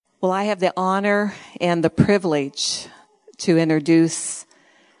Well, I have the honor and the privilege to introduce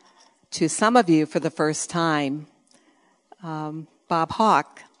to some of you for the first time Bob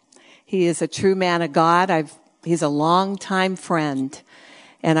Hawk. He is a true man of God. He's a longtime friend,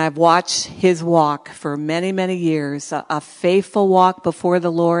 and I've watched his walk for many, many years, a faithful walk before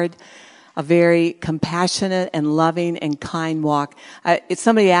the Lord, a very compassionate and loving and kind walk. If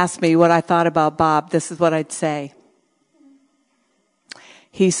somebody asked me what I thought about Bob, this is what I'd say.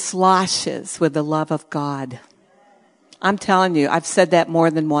 He sloshes with the love of God. I'm telling you, I've said that more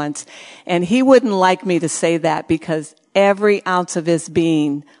than once. And he wouldn't like me to say that because every ounce of his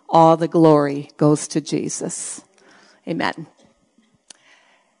being, all the glory goes to Jesus. Amen.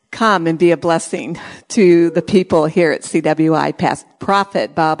 Come and be a blessing to the people here at CWI, past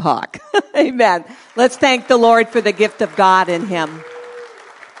Prophet Bob Hawk. Amen. Let's thank the Lord for the gift of God in him.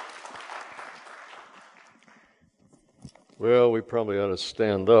 Well, we probably ought to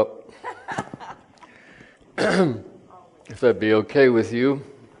stand up, if that'd be okay with you.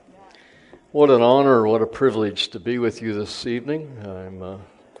 What an honor, what a privilege to be with you this evening. I'm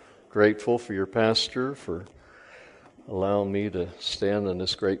grateful for your pastor for allowing me to stand in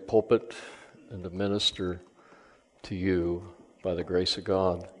this great pulpit and to minister to you by the grace of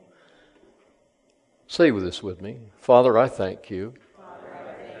God. Say this with me. Father, I thank you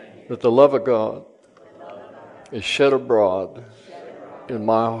that the love of God is shed abroad in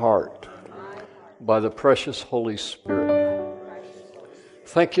my heart by the precious Holy Spirit.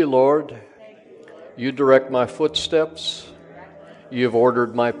 Thank you, Lord. You direct my footsteps. You have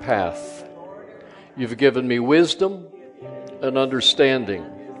ordered my path. You've given me wisdom and understanding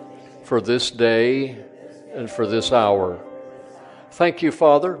for this day and for this hour. Thank you,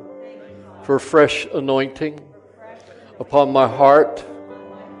 Father, for fresh anointing upon my heart,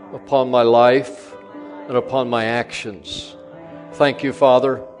 upon my life, and upon my actions. Thank you,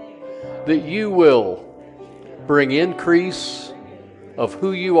 Father, that you will bring increase of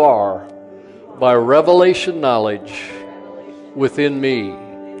who you are by revelation knowledge within me.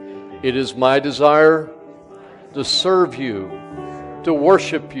 It is my desire to serve you, to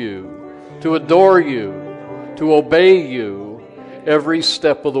worship you, to adore you, to obey you every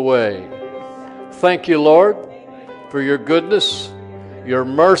step of the way. Thank you, Lord, for your goodness, your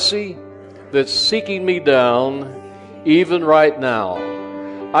mercy, that's seeking me down even right now.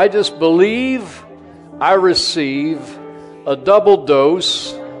 I just believe I receive a double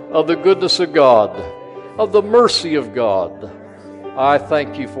dose of the goodness of God, of the mercy of God. I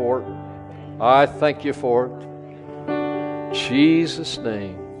thank you for it. I thank you for it. In Jesus'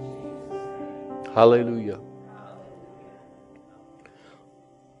 name. Hallelujah.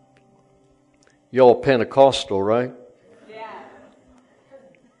 Y'all Pentecostal, right?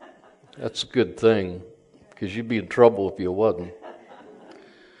 That's a good thing, because you'd be in trouble if you wasn't.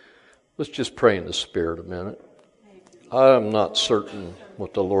 Let's just pray in the Spirit a minute. I'm not certain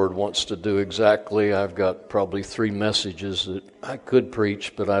what the Lord wants to do exactly. I've got probably 3 messages that I could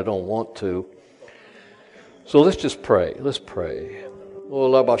preach, but I don't want to. So let's just pray. Let's pray.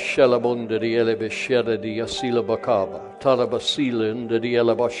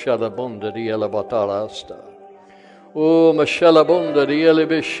 O Mashalabunda di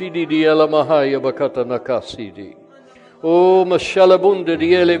Elebeshidi di Elamahaya Bakata Nakasidi. O Mashalabunda di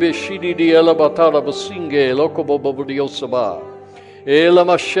Elebeshidi di Elabatara Basinge Lokobobudiosaba. Ela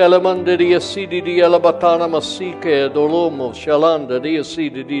Mashalamanda di Asidi di Elabatana Masike Dolomo Shalanda di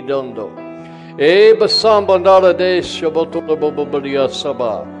Asidi di Dondo. E Basambandara de Shabotola Bobudia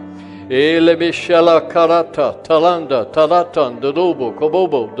Saba. Ele Mishala Karata Talanda Talatan Dodobo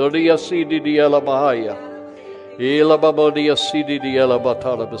Kobobo Doria Sidi di Elamahaya. If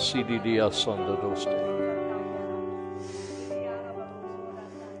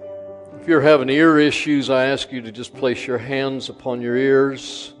you're having ear issues, I ask you to just place your hands upon your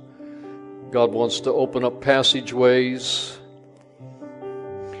ears. God wants to open up passageways.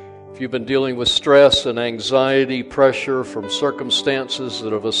 If you've been dealing with stress and anxiety, pressure from circumstances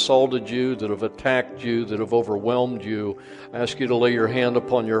that have assaulted you, that have attacked you, that have overwhelmed you, I ask you to lay your hand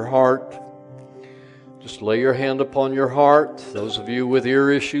upon your heart. Just lay your hand upon your heart. Those of you with ear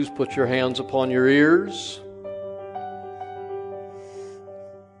issues, put your hands upon your ears.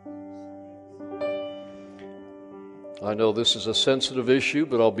 I know this is a sensitive issue,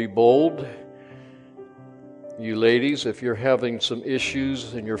 but I'll be bold. You ladies, if you're having some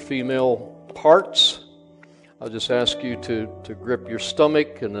issues in your female parts, I'll just ask you to grip your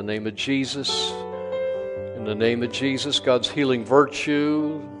stomach in the name of Jesus. In the name of Jesus, God's healing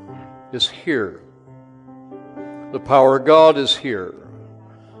virtue is here. The power of God is here.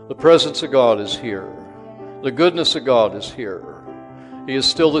 The presence of God is here. The goodness of God is here. He is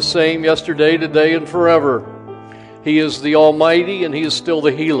still the same yesterday, today, and forever. He is the Almighty, and He is still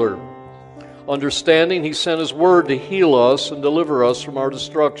the healer. Understanding He sent His Word to heal us and deliver us from our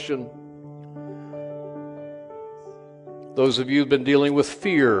destruction. Those of you who have been dealing with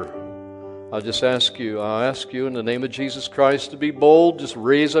fear, I'll ask you in the name of Jesus Christ to be bold. Just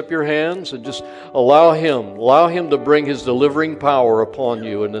raise up your hands and just allow Him to bring His delivering power upon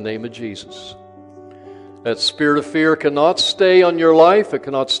you in the name of Jesus. That spirit of fear cannot stay on your life. It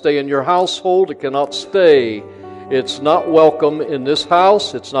cannot stay in your household. It cannot stay. It's not welcome in this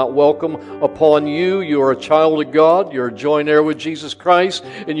house. It's not welcome upon you. You are a child of God. You're a joint heir with Jesus Christ,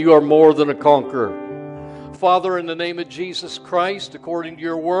 and you are more than a conqueror. Father, in the name of Jesus Christ, according to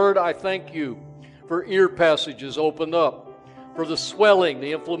your word, I thank you for ear passages opened up, for the swelling,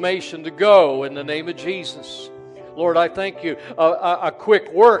 the inflammation to go in the name of Jesus. Lord, I thank you. A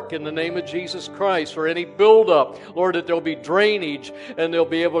quick work in the name of Jesus Christ, for any buildup. Lord, that there'll be drainage and they'll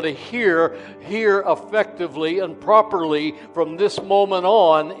be able to hear effectively and properly from this moment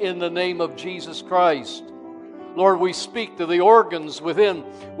on in the name of Jesus Christ. Lord, we speak to the organs within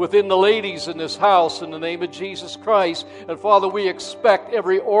the ladies in this house in the name of Jesus Christ. And Father, we expect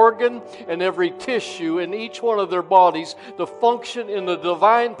every organ and every tissue in each one of their bodies to function in the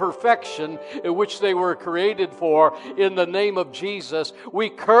divine perfection in which they were created for in the name of Jesus. We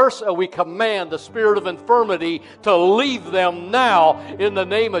curse and we command the spirit of infirmity to leave them now in the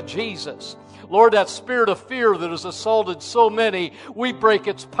name of Jesus. Lord, that spirit of fear that has assaulted so many, we break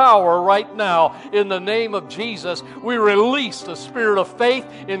its power right now in the name of Jesus. We release the spirit of faith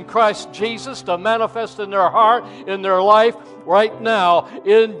in Christ Jesus to manifest in their heart, in their life, right now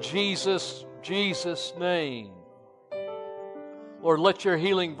in Jesus' name. Lord, let your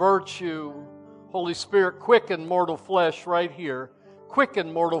healing virtue, Holy Spirit, quicken mortal flesh right here.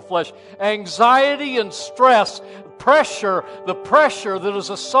 Quicken mortal flesh. Anxiety and stress, the pressure that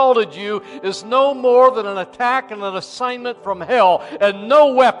has assaulted you is no more than an attack and an assignment from hell, and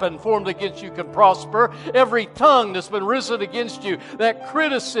no weapon formed against you can prosper. Every tongue that's been risen against you, that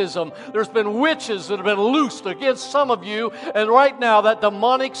criticism, there's been witches that have been loosed against some of you, and right now that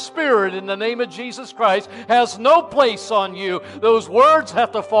demonic spirit in the name of Jesus Christ has no place on you. Those words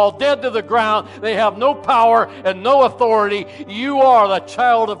have to fall dead to the ground. They have no power and no authority. You are the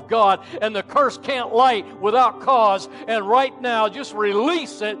child of God, and the curse can't light without cause. And right now, just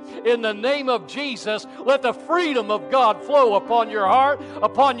release it in the name of Jesus. Let the freedom of God flow upon your heart,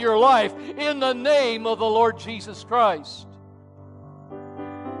 upon your life, in the name of the Lord Jesus Christ.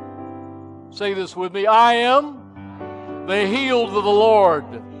 Say this with me. I am the healed of the Lord.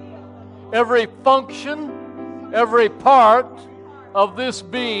 Every function, every part of this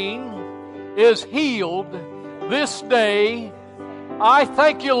being is healed this day. I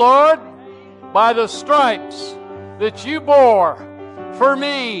thank you, Lord, by the stripes that you bore for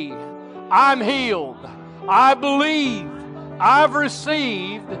me. I'm healed. I believe I've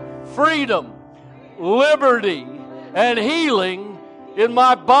received freedom, liberty, and healing in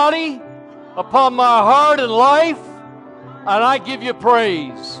my body, upon my heart and life, and I give you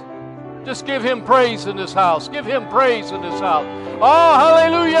praise. Just give Him praise in this house. Give Him praise in this house. Oh,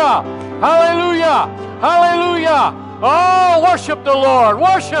 hallelujah! Hallelujah! Hallelujah! Oh, worship the Lord!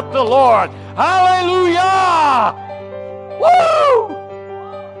 Worship the Lord! Hallelujah! Woo!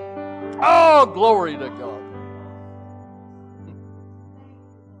 Oh, glory to God.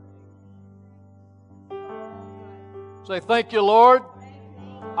 Say, thank you, Lord.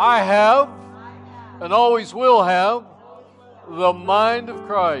 I have and always will have the mind of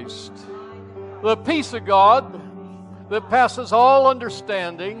Christ. The peace of God that passes all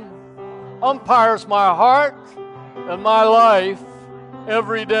understanding umpires my heart and my life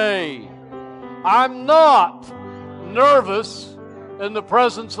every day. I'm not nervous in the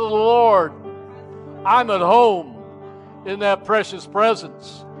presence of the Lord. I'm at home in that precious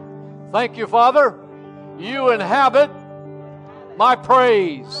presence. Thank you, Father. You inhabit my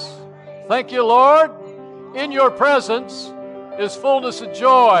praise. Thank you, Lord. In your presence is fullness of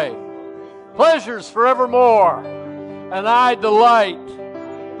joy, pleasures forevermore, and I delight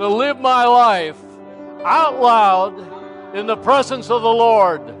to live my life out loud in the presence of the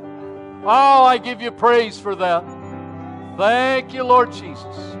Lord. Oh, I give you praise for that. Thank you, Lord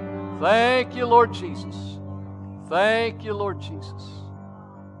Jesus. Thank you, Lord Jesus. Thank you, Lord Jesus.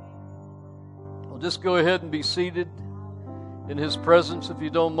 Well, just go ahead and be seated in His presence if you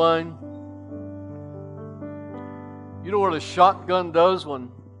don't mind. You know what a shotgun does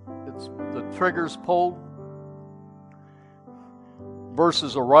when the trigger's pulled?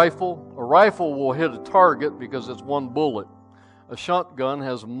 Versus a rifle. A rifle will hit a target because it's one bullet. A shotgun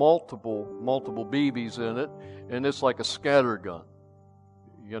has multiple BBs in it, and it's like a scatter gun.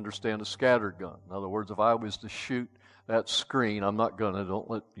 You understand a scatter gun. In other words, if I was to shoot that screen, I'm not going to, don't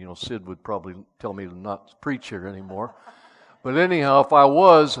let, Sid would probably tell me to not preach here anymore. But anyhow, if I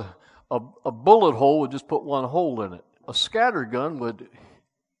was, a bullet hole would just put one hole in it. A scatter gun would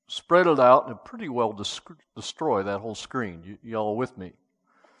spread it out and pretty well destroy that whole screen. You all with me?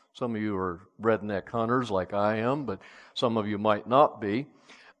 Some of you are redneck hunters like I am, but some of you might not be.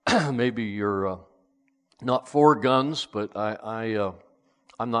 Maybe you're not for guns, but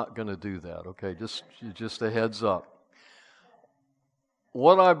I'm not going to do that, okay? Just a heads up.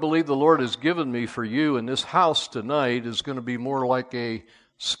 What I believe the Lord has given me for you in this house tonight is going to be more like a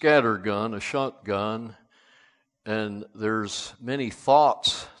scatter gun, a shotgun, and there's many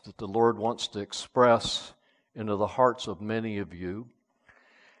thoughts that the Lord wants to express into the hearts of many of you.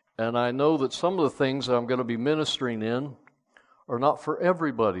 And I know that some of the things I'm going to be ministering in are not for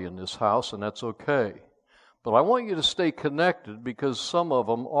everybody in this house, and that's okay. But I want you to stay connected because some of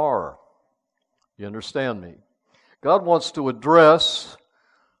them are. You understand me? God wants to address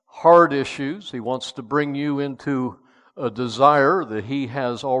hard issues. He wants to bring you into a desire that He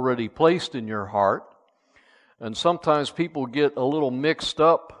has already placed in your heart. And sometimes people get a little mixed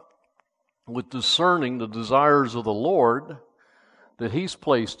up with discerning the desires of the Lord that He's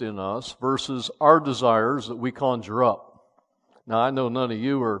placed in us versus our desires that we conjure up. Now, I know none of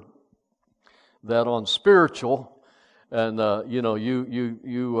you are that on spiritual, and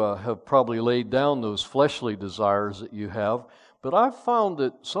you have probably laid down those fleshly desires that you have. But I've found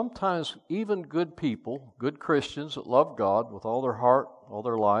that sometimes even good people, good Christians that love God with all their heart, all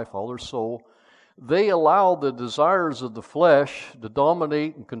their life, all their soul, they allow the desires of the flesh to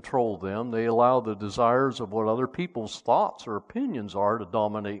dominate and control them. They allow the desires of what other people's thoughts or opinions are to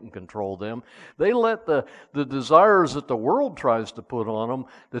dominate and control them. They let the desires that the world tries to put on them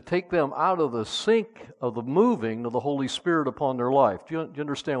to take them out of the sync of the moving of the Holy Spirit upon their life. Do you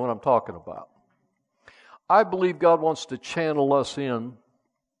understand what I'm talking about? I believe God wants to channel us in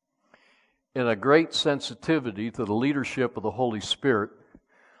a great sensitivity to the leadership of the Holy Spirit.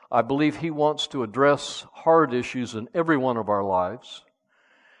 I believe He wants to address hard issues in every one of our lives.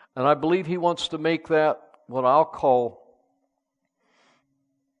 And I believe He wants to make that what I'll call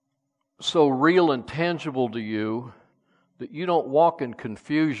so real and tangible to you that you don't walk in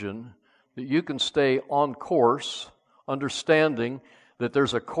confusion, that you can stay on course, understanding that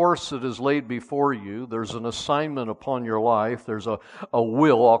there's a course that is laid before you, there's an assignment upon your life, there's a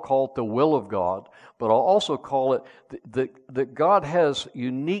will, I'll call it the will of God, but I'll also call it that God has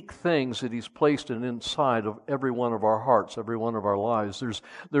unique things that He's placed inside of every one of our hearts, every one of our lives.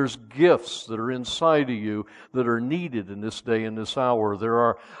 There's gifts that are inside of you that are needed in this day and this hour. There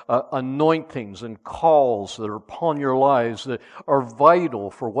are anointings and calls that are upon your lives that are vital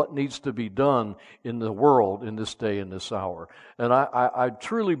for what needs to be done in the world in this day and this hour. And I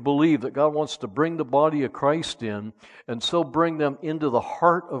truly believe that God wants to bring the body of Christ in and so bring them into the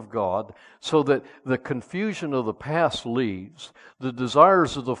heart of God so that the confusion of the past leaves, the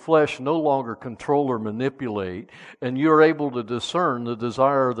desires of the flesh no longer control or manipulate, and you're able to discern the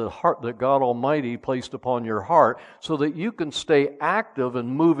desire of the heart that God Almighty placed upon your heart so that you can stay active and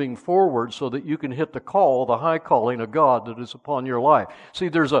moving forward so that you can hit the call, the high calling of God that is upon your life. See,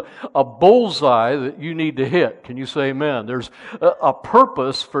 there's a bullseye that you need to hit. Can you say amen? There's a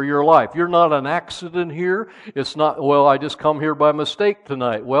purpose for your life. You're not an accident here. It's not, well, I just come here by mistake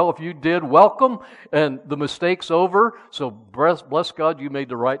tonight. Well, if you did, welcome, and the mistake's over. So bless God, you made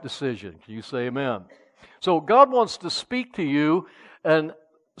the right decision. Can you say amen? So God wants to speak to you, and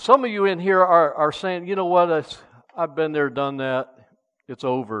some of you in here are saying, you know what, I've been there, done that. It's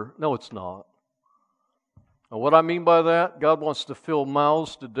over. No, it's not. And what I mean by that, God wants to fill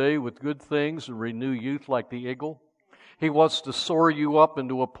mouths today with good things and renew youth like the eagle. He wants to soar you up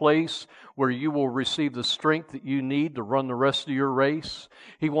into a place where you will receive the strength that you need to run the rest of your race.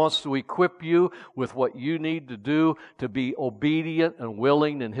 He wants to equip you with what you need to do to be obedient and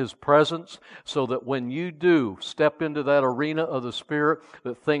willing in His presence so that when you do step into that arena of the Spirit,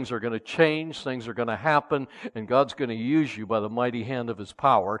 that things are going to change, things are going to happen, and God's going to use you by the mighty hand of His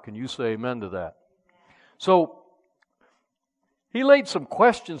power. Can you say amen to that? So, He laid some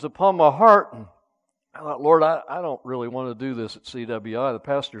questions upon my heart, and I thought, Lord, I don't really want to do this at CWI. The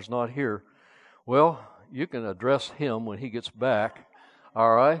pastor's not here. Well, you can address him when he gets back.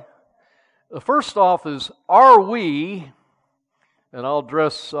 All right? The first off is, are we, and I'll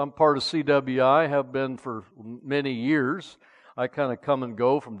address, I'm part of CWI, have been for many years. I kind of come and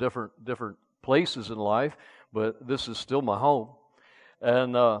go from different places in life, but this is still my home.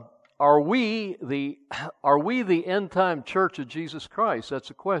 And are we the end time church of Jesus Christ?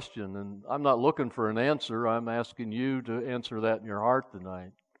 That's a question, and I'm not looking for an answer. I'm asking you to answer that in your heart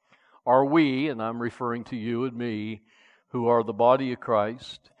tonight. Are we, and I'm referring to you and me, who are the body of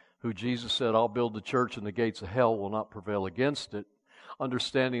Christ, who Jesus said, I'll build the church and the gates of hell will not prevail against it,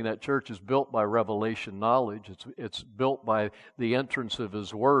 understanding that church is built by revelation knowledge. It's built by the entrance of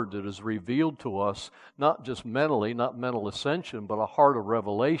His Word that is revealed to us, not just mentally, not mental ascension, but a heart of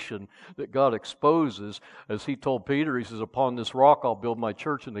revelation that God exposes. As He told Peter, He says, upon this rock I'll build my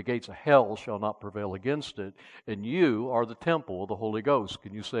church and the gates of hell shall not prevail against it. And you are the temple of the Holy Ghost.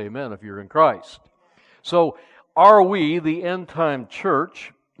 Can you say amen if you're in Christ? So, are we the end time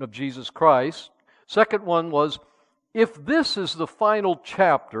church of Jesus Christ? Second one was, if this is the final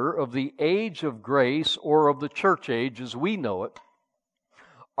chapter of the age of grace or of the church age as we know it,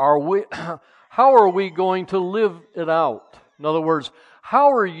 how are we going to live it out? In other words,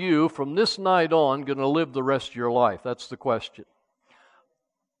 how are you from this night on going to live the rest of your life? That's the question.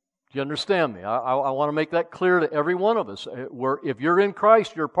 Do you understand me? I want to make that clear to every one of us. If you're in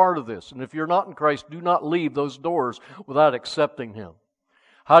Christ, you're part of this. And if you're not in Christ, do not leave those doors without accepting Him.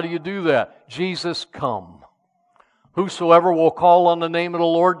 How do you do that? Jesus, come. Whosoever will call on the name of the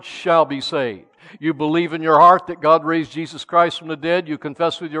Lord shall be saved. You believe in your heart that God raised Jesus Christ from the dead. You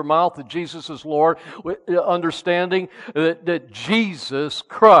confess with your mouth that Jesus is Lord, understanding that Jesus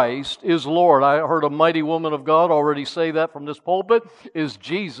Christ is Lord. I heard a mighty woman of God already say that from this pulpit. Is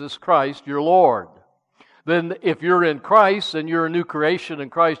Jesus Christ your Lord? Then if you're in Christ and you're a new creation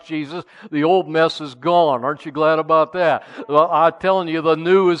in Christ Jesus, the old mess is gone. Aren't you glad about that? Well, I'm telling you, the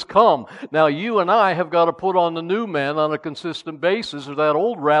new has come. Now you and I have got to put on the new man on a consistent basis, or that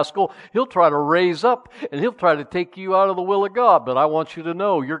old rascal, he'll try to raise up and he'll try to take you out of the will of God. But I want you to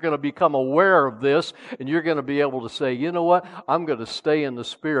know you're going to become aware of this, and you're going to be able to say, you know what? I'm going to stay in the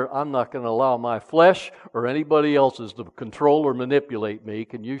Spirit. I'm not going to allow my flesh or anybody else's to control or manipulate me.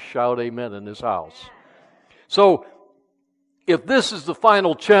 Can you shout amen in this house? So, if this is the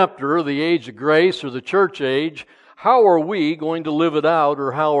final chapter of the age of grace or the church age, how are we going to live it out,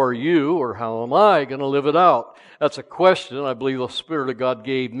 or how are you, or how am I going to live it out? That's a question I believe the Spirit of God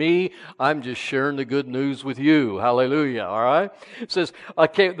gave me. I'm just sharing the good news with you. Hallelujah, all right? It says,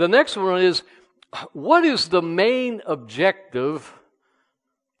 okay, the next one is, what is the main objective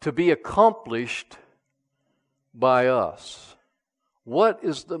to be accomplished by us? What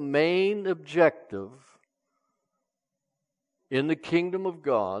is the main objective in the kingdom of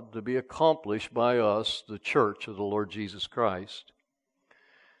God to be accomplished by us, the church of the Lord Jesus Christ?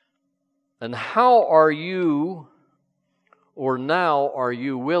 And how are you, or now are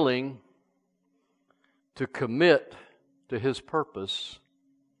you willing to commit to His purpose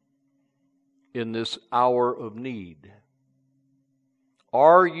in this hour of need?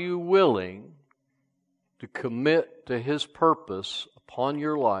 Are you willing to commit to His purpose upon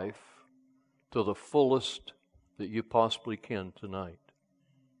your life to the fullest that you possibly can tonight?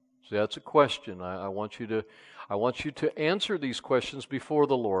 See, that's a question. I want you to answer these questions before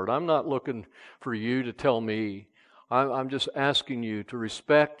the Lord. I'm not looking for you to tell me. I'm just asking you to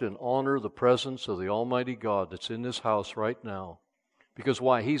respect and honor the presence of the Almighty God that's in this house right now. Because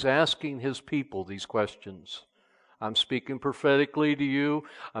why? He's asking His people these questions. I'm speaking prophetically to you.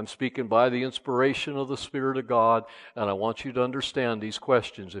 I'm speaking by the inspiration of the Spirit of God, and I want you to understand these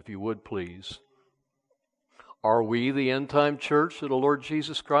questions, if you would please. Are we the end-time church of the Lord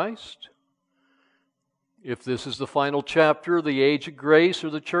Jesus Christ? If this is the final chapter of the age of grace or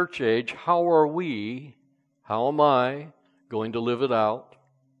the church age, how am I going to live it out?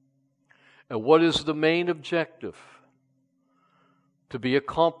 And what is the main objective to be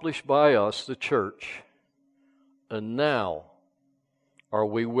accomplished by us, the church? And now, are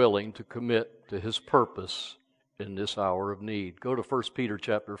we willing to commit to His purpose in this hour of need? Go to 1 Peter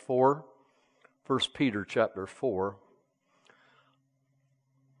chapter 4. 1 Peter chapter 4.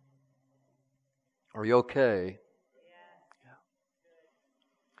 Are you okay? Yeah.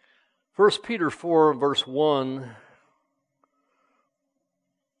 1 Peter 4 verse 1.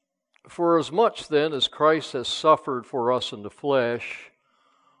 For as much then as Christ has suffered for us in the flesh,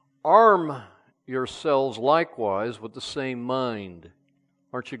 arm yourselves likewise with the same mind.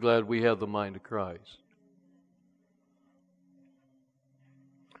 Aren't you glad we have the mind of Christ?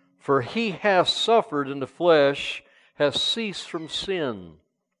 For He hath suffered in the flesh, hath ceased from sin.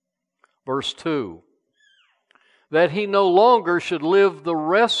 Verse 2. That He no longer should live the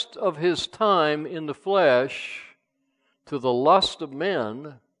rest of His time in the flesh to the lust of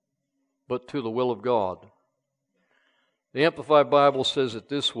men, but to the will of God. The Amplified Bible says it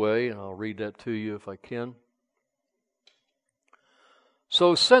this way, and I'll read that to you if I can.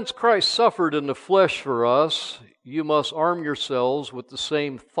 So since Christ suffered in the flesh for us, you must arm yourselves with the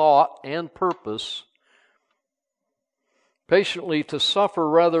same thought and purpose, patiently to suffer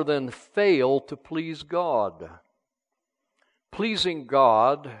rather than fail to please God. Pleasing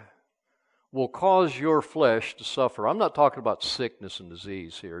God will cause your flesh to suffer. I'm not talking about sickness and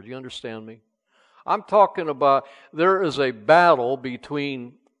disease here. Do you understand me? I'm talking about there is a battle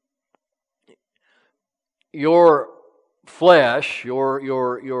between your flesh, your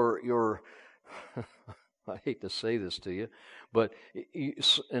I hate to say this to you, but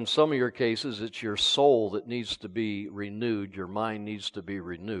in some of your cases, it's your soul that needs to be renewed. Your mind needs to be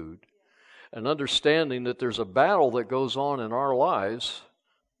renewed. And understanding that there's a battle that goes on in our lives,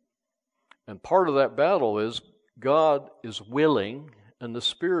 and part of that battle is God is willing and the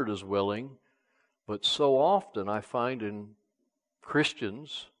Spirit is willing, but so often I find in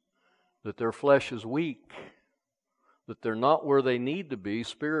Christians that their flesh is weak, that they're not where they need to be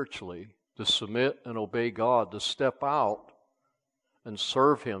spiritually to submit and obey God, to step out and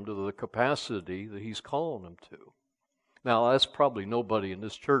serve Him to the capacity that He's calling them to. Now, that's probably nobody in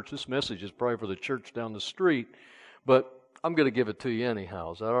this church. This message is probably for the church down the street, but I'm going to give it to you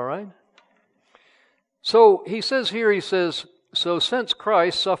anyhow. Is that all right? So he says here, so since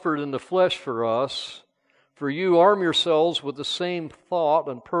Christ suffered in the flesh for us, for you arm yourselves with the same thought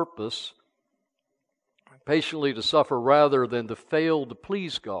and purpose, patiently to suffer rather than to fail to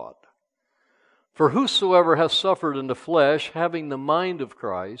please God. For whosoever has suffered in the flesh, having the mind of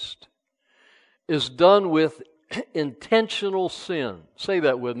Christ, is done with intentional sin. Say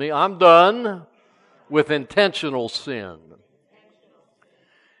that with me. I'm done with intentional sin.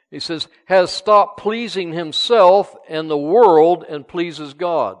 He says, has stopped pleasing himself and the world and pleases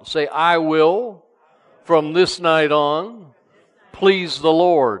God. Say, I will, from this night on, please the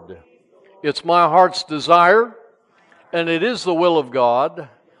Lord. It's my heart's desire, and it is the will of God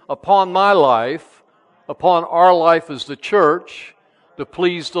upon my life, upon our life as the church, to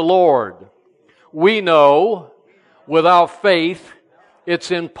please the Lord. We know without faith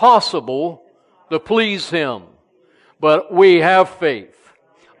it's impossible to please Him, but we have faith.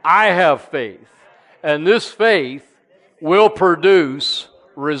 I have faith, and this faith will produce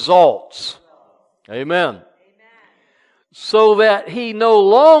results. Amen. So that he no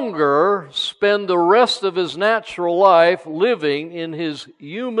longer spend the rest of his natural life living in his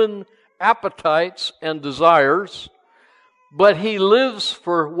human appetites and desires, but he lives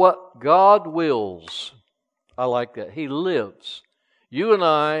for what God wills. I like that. He lives. You and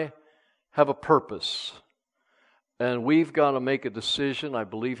I have a purpose, and we've got to make a decision. I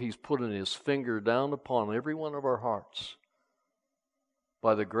believe He's putting His finger down upon every one of our hearts.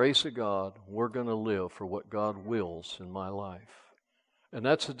 By the grace of God, we're going to live for what God wills in my life. And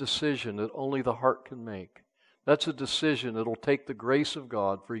that's a decision that only the heart can make. That's a decision that will take the grace of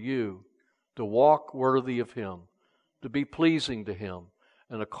God for you to walk worthy of Him, to be pleasing to Him,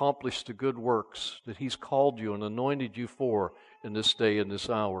 and accomplish the good works that He's called you and anointed you for in this day and this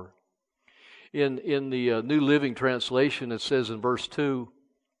hour. In the New Living Translation, it says in verse 2,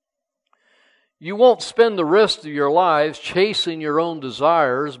 you won't spend the rest of your lives chasing your own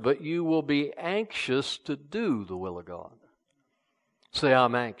desires, but you will be anxious to do the will of God. Say,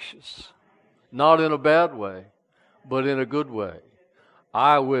 I'm anxious. Not in a bad way, but in a good way.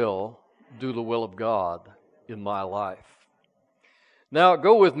 I will do the will of God in my life. Now,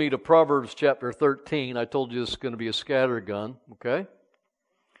 go with me to Proverbs chapter 13. I told you this is going to be a scattergun, okay?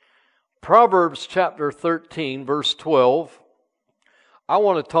 Proverbs chapter 13, verse 12. I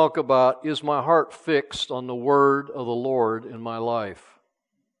want to talk about, is my heart fixed on the word of the Lord in my life?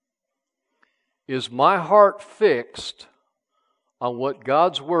 Is my heart fixed on what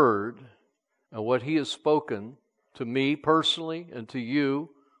God's word and what He has spoken to me personally and to you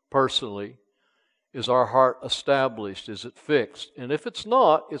personally? Is our heart established? Is it fixed? And if it's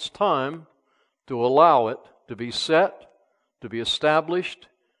not, it's time to allow it to be set, to be established,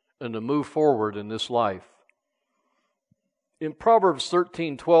 and to move forward in this life. In Proverbs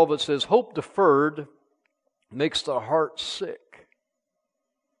 13:12 it says, hope deferred makes the heart sick.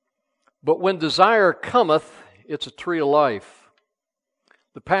 But when desire cometh, it's a tree of life.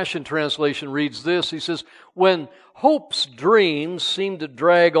 The Passion Translation reads this. He says, when hope's dreams seem to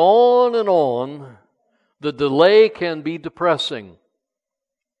drag on and on, the delay can be depressing.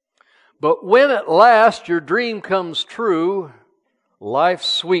 But when at last your dream comes true, life's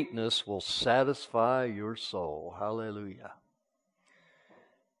sweetness will satisfy your soul. Hallelujah.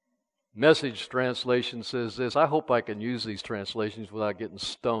 Message Translation says this. I hope I can use these translations without getting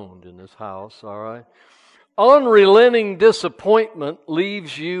stoned in this house, all right? Unrelenting disappointment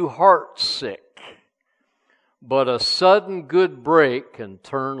leaves you heartsick. but a sudden good break can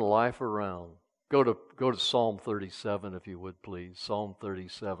turn life around. Go to Psalm 37, if you would, please. Psalm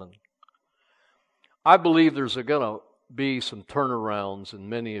 37. I believe there's going to be some turnarounds in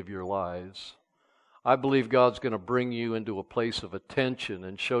many of your lives. I believe God's going to bring you into a place of attention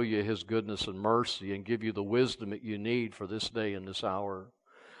and show you His goodness and mercy and give you the wisdom that you need for this day and this hour.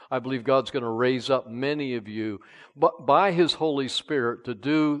 I believe God's going to raise up many of you by His Holy Spirit to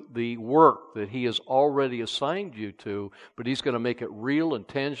do the work that He has already assigned you to, but He's going to make it real and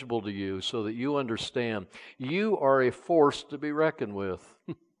tangible to you so that you understand you are a force to be reckoned with.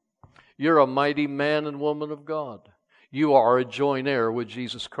 You're a mighty man and woman of God. You are a joint heir with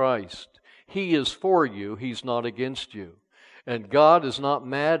Jesus Christ. He is for you. He's not against you. And God is not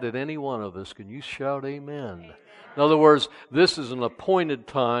mad at any one of us. Can you shout amen? In other words, this is an appointed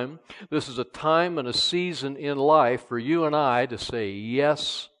time. This is a time and a season in life for you and I to say,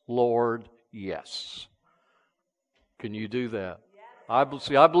 yes, Lord, yes. Can you do that? I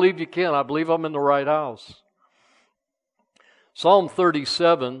believe you can. I believe I'm in the right house. Psalm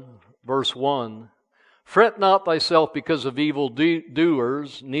 37, verse 1. Fret not thyself because of evil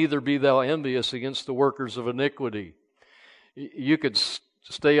doers, neither be thou envious against the workers of iniquity. You could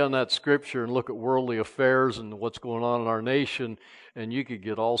stay on that scripture and look at worldly affairs and what's going on in our nation, and you could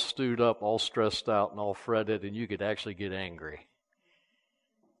get all stewed up, all stressed out, and all fretted, and you could actually get angry.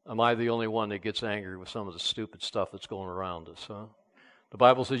 Am I the only one that gets angry with some of the stupid stuff that's going around us? Huh? The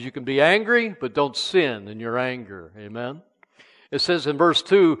Bible says you can be angry, but don't sin in your anger. Amen? It says in verse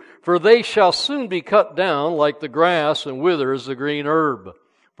 2, for they shall soon be cut down like the grass and wither as the green herb.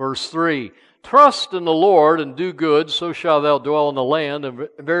 Verse 3, trust in the Lord and do good, so shalt thou dwell in the land, and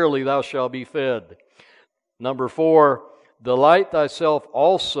verily thou shalt be fed. Number 4, delight thyself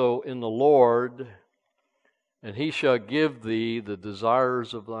also in the Lord, and He shall give thee the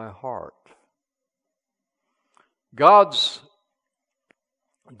desires of thy heart. God's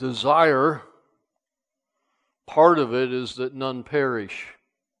desire, part of it is that none perish.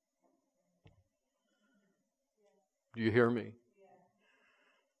 Do you hear me?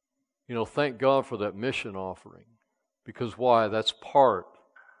 You know, thank God for that mission offering. Because why? That's part.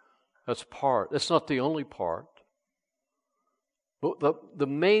 That's part. That's not the only part. But the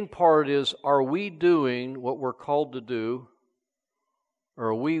main part is, are we doing what we're called to do, or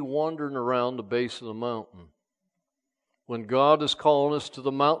are we wandering around the base of the mountain? When God is calling us to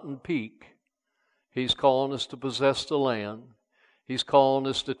the mountain peak, He's calling us to possess the land. He's calling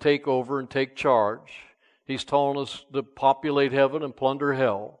us to take over and take charge. He's calling us to populate heaven and plunder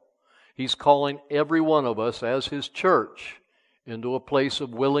hell. He's calling every one of us as His church into a place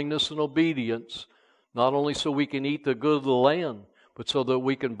of willingness and obedience, not only so we can eat the good of the land, but so that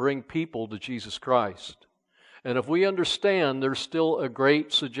we can bring people to Jesus Christ. And if we understand there's still a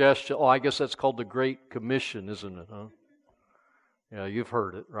great suggestion, I guess that's called the Great Commission, isn't it? Huh? Yeah, you've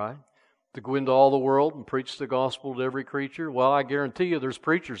heard it, right? To go into all the world and preach the gospel to every creature? Well, I guarantee you there's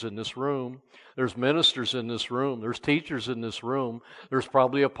preachers in this room. There's ministers in this room. There's teachers in this room. There's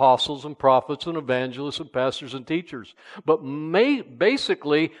probably apostles and prophets and evangelists and pastors and teachers. But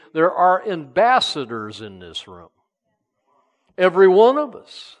basically, there are ambassadors in this room. Every one of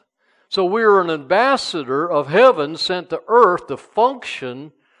us. So we're an ambassador of heaven sent to earth to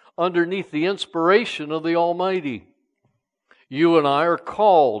function underneath the inspiration of the Almighty. You and I are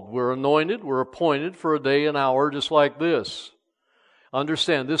called. We're anointed. We're appointed for a day and hour just like this.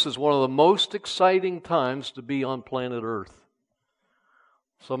 Understand, this is one of the most exciting times to be on planet Earth.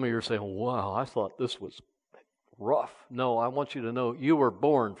 Some of you are saying, wow, I thought this was rough. No, I want you to know you were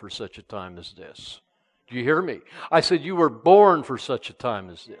born for such a time as this. Do you hear me? I said you were born for such a time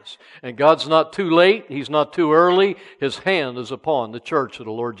as this. And God's not too late. He's not too early. His hand is upon the church of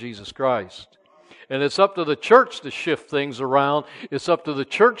the Lord Jesus Christ. And it's up to the church to shift things around. It's up to the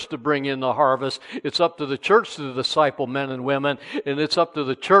church to bring in the harvest. It's up to the church to disciple men and women. And it's up to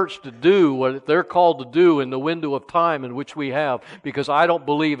the church to do what they're called to do in the window of time in which we have. Because I don't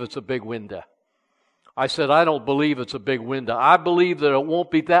believe it's a big window. I said, I don't believe it's a big window. I believe that it won't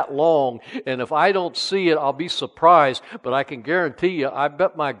be that long. And if I don't see it, I'll be surprised. But I can guarantee you, I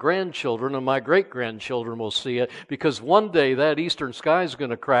bet my grandchildren and my great-grandchildren will see it. Because one day that eastern sky is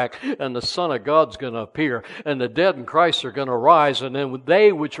going to crack and the Son of God's going to appear. And the dead in Christ are going to rise. And then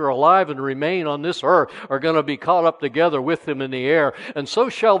they which are alive and remain on this earth are going to be caught up together with Him in the air. And so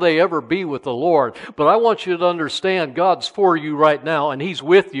shall they ever be with the Lord. But I want you to understand God's for you right now. And He's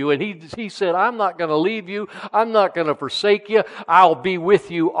with you. And He said, I'm not going to leave you. I'm not going to forsake you. I'll be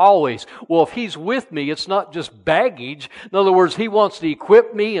with you always. Well, if He's with me, it's not just baggage. In other words, He wants to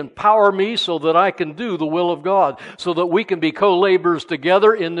equip me, empower me so that I can do the will of God, so that we can be co-laborers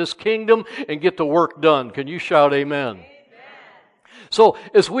together in this kingdom and get the work done. Can you shout amen? So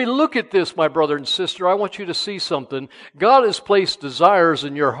as we look at this, my brother and sister, I want you to see something. God has placed desires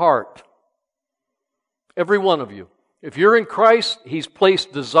in your heart. Every one of you. If you're in Christ, He's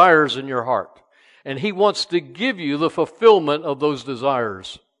placed desires in your heart. And He wants to give you the fulfillment of those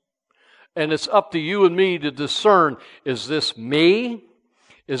desires. And it's up to you and me to discern, is this me?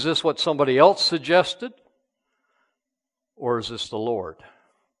 Is this what somebody else suggested? Or is this the Lord?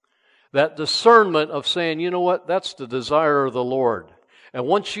 That discernment of saying, you know what, that's the desire of the Lord. And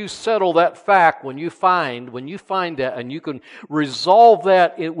once you settle that fact, when you find that and you can resolve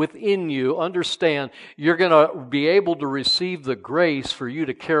that within you, understand you're going to be able to receive the grace for you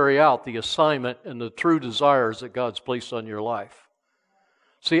to carry out the assignment and the true desires that God's placed on your life.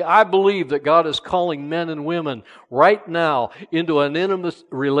 See, I believe that God is calling men and women right now into an intimate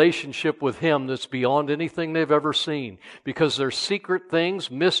relationship with Him that's beyond anything they've ever seen. Because there's secret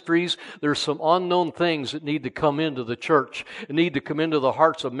things, mysteries, there's some unknown things that need to come into the church, and need to come into the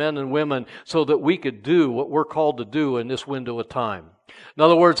hearts of men and women so that we could do what we're called to do in this window of time. In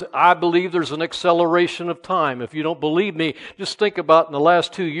other words, I believe there's an acceleration of time. If you don't believe me, just think about in the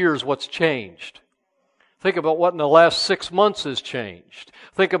last 2 years what's changed. Think about what in the last 6 months has changed.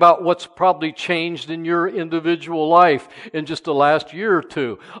 Think about what's probably changed in your individual life in just the last year or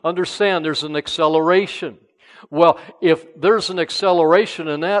two. Understand there's an acceleration. Well, if there's an acceleration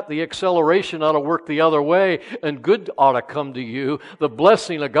in that, the acceleration ought to work the other way, and good ought to come to you. The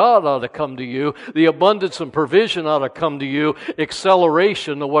blessing of God ought to come to you. The abundance and provision ought to come to you.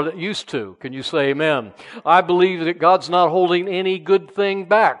 Acceleration of what it used to. Can you say amen? I believe that God's not holding any good thing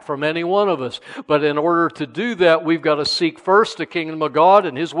back from any one of us. But in order to do that, we've got to seek first the kingdom of God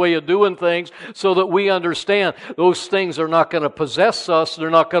and His way of doing things so that we understand those things are not going to possess us. They're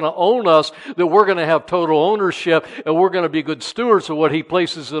not going to own us. That we're going to have total ownership. And we're going to be good stewards of what He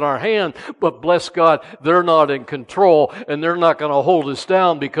places in our hand. But bless God, they're not in control, and they're not going to hold us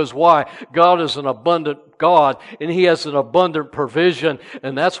down, because why? God is an abundant God, and He has an abundant provision,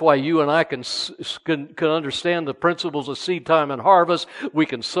 and that's why you and I can understand the principles of seed time and harvest. We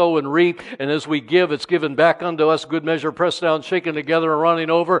can sow and reap, and as we give, it's given back unto us, good measure, pressed down, shaken together, and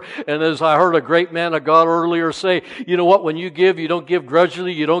running over. And as I heard a great man of God earlier say, you know what, when you give, you don't give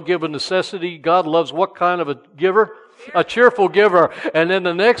grudgingly, you don't give a necessity. God loves what kind of a giver? A cheerful giver. And then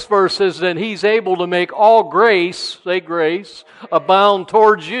the next verse says, then He's able to make all grace, say grace, abound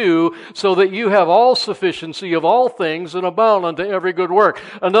towards you, so that you have all sufficiency of all things and abound unto every good work.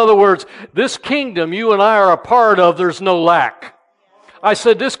 In other words, this kingdom you and I are a part of, there's no lack. I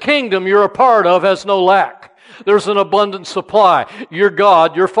said, this kingdom you're a part of has no lack. There's an abundant supply. Your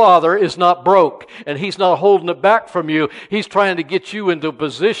God, your Father, is not broke, and He's not holding it back from you. He's trying to get you into a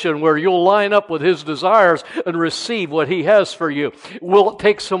position where you'll line up with His desires and receive what He has for you. Will it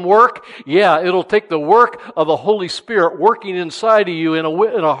take some work? Yeah, it'll take the work of the Holy Spirit working inside of you in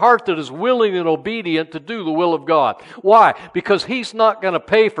a heart that is willing and obedient to do the will of God. Why? Because He's not going to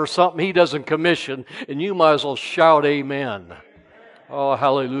pay for something He doesn't commission, and you might as well shout amen. Oh,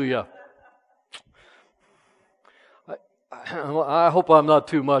 hallelujah. I hope I'm not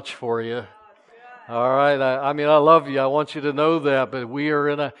too much for you. All right. I mean, I love you. I want you to know that. But we're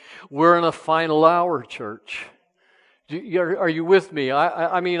in a final hour, church. Are you with me?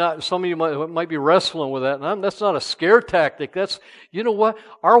 I mean, some of you might be wrestling with that. And that's not a scare tactic. That's, you know what?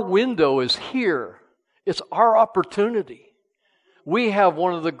 Our window is here. It's our opportunity. We have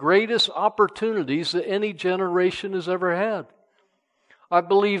one of the greatest opportunities that any generation has ever had. I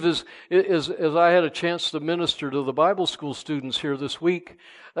believe as I had a chance to minister to the Bible school students here this week,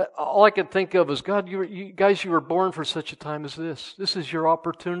 all I could think of is, God, you guys, you were born for such a time as this. This is your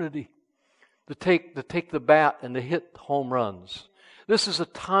opportunity to take the bat and to hit home runs. This is a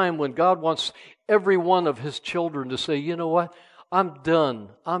time when God wants every one of His children to say, you know what? I'm done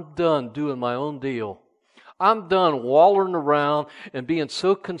doing my own deal. I'm done wallowing around and being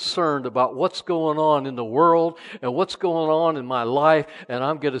so concerned about what's going on in the world and what's going on in my life. And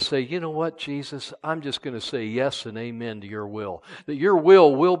I'm going to say, you know what, Jesus? I'm just going to say yes and amen to your will. That your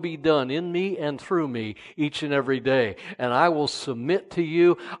will be done in me and through me each and every day. And I will submit to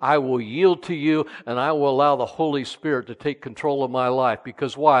you. I will yield to you. And I will allow the Holy Spirit to take control of my life.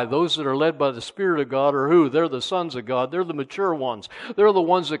 Because why? Those that are led by the Spirit of God are who? They're the sons of God. They're the mature ones. They're the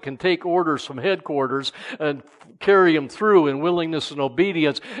ones that can take orders from headquarters and carry them through in willingness and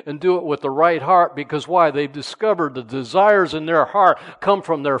obedience, and do it with the right heart. Because why? They've discovered the desires in their heart come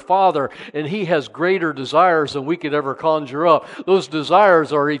from their Father, and He has greater desires than we could ever conjure up. Those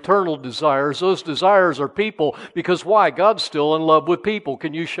desires are eternal desires. Those desires are people. Because why? God's still in love with people.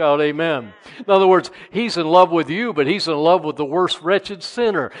 Can you shout amen? In other words, He's in love with you, but He's in love with the worst wretched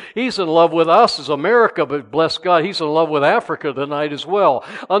sinner. He's in love with us as America, but bless God, He's in love with Africa tonight as well.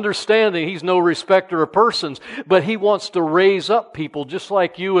 Understanding He's no respecter of persons, but He wants to raise up people just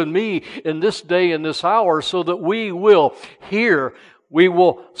like you and me in this day and this hour, so that we will hear, we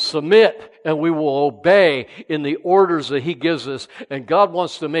will submit, and we will obey in the orders that He gives us. And God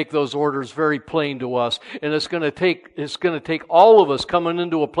wants to make those orders very plain to us. And it's going to take all of us coming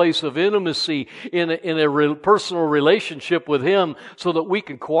into a place of intimacy in a personal relationship with Him, so that we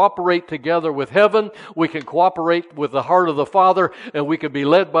can cooperate together with heaven, we can cooperate with the heart of the Father, and we can be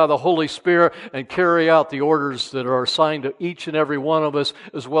led by the Holy Spirit and carry out the orders that are assigned to each and every one of us,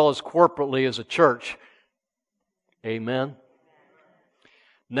 as well as corporately as a church. Amen.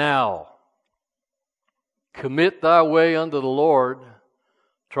 Now, commit thy way unto the Lord,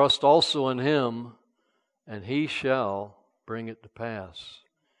 trust also in Him, and He shall bring it to pass.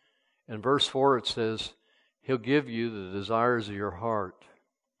 In verse 4 it says, He'll give you the desires of your heart.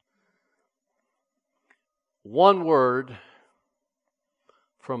 One word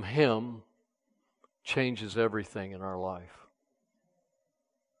from Him changes everything in our life.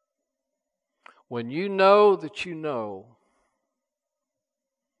 When you know that you know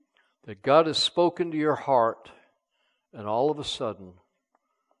that God has spoken to your heart, and all of a sudden,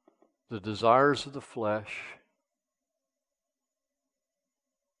 the desires of the flesh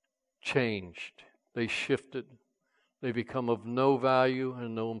changed. They shifted. They become of no value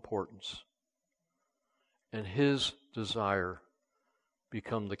and no importance. And His desire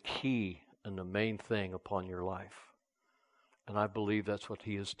become the key and the main thing upon your life. And I believe that's what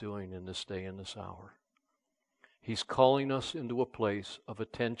He is doing in this day and this hour. He's calling us into a place of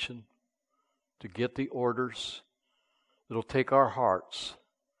attention to get the orders that'll take our hearts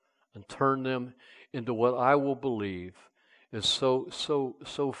and turn them into what I will believe is so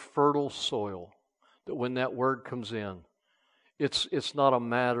fertile soil that when that word comes in, it's not a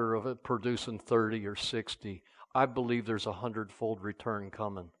matter of it producing 30 or 60. I believe there's 100-fold return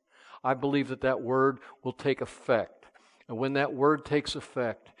coming. I believe that word will take effect. And when that word takes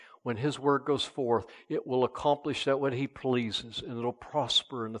effect, when His word goes forth, it will accomplish that what He pleases, and it'll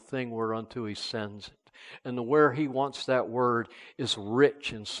prosper in the thing whereunto He sends it. And where He wants that word is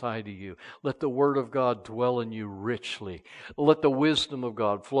rich inside of you. Let the word of God dwell in you richly. Let the wisdom of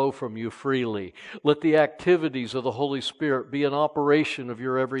God flow from you freely. Let the activities of the Holy Spirit be an operation of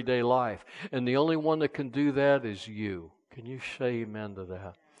your everyday life. And the only one that can do that is you. Can you say amen to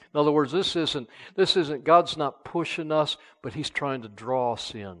that? In other words, this isn't, God's not pushing us, but He's trying to draw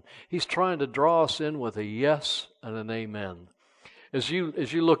us in. He's trying to draw us in with a yes and an amen. As you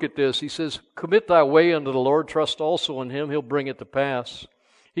look at this, He says, commit thy way unto the Lord, trust also in Him, He'll bring it to pass.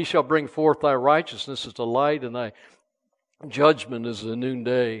 He shall bring forth thy righteousness as the light, and thy judgment as the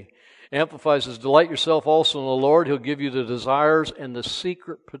noonday. Amplified says, delight yourself also in the Lord, He'll give you the desires and the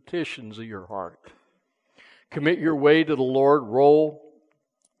secret petitions of your heart. Commit your way to the Lord, roll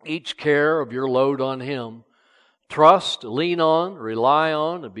each care of your load on Him. Trust, lean on, rely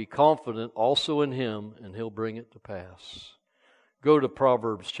on, and be confident also in Him, and He'll bring it to pass. Go to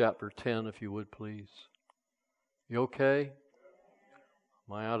Proverbs chapter 10, if you would, please. You okay?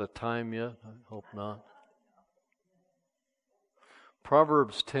 Am I out of time yet? I hope not.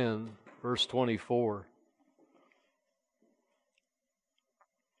 Proverbs 10, verse 24.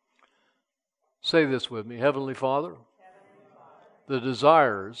 Say this with me. Heavenly Father, the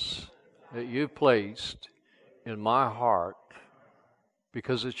desires that You've placed in my heart,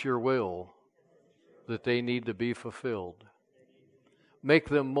 because it's Your will that they need to be fulfilled. Make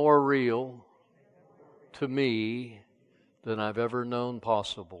them more real to me than I've ever known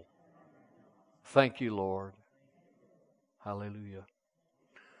possible. Thank You, Lord. Hallelujah.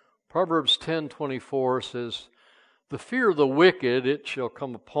 Proverbs 10:24 says, the fear of the wicked, it shall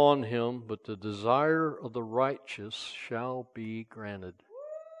come upon him, but the desire of the righteous shall be granted.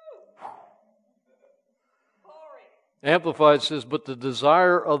 Amplified says, but the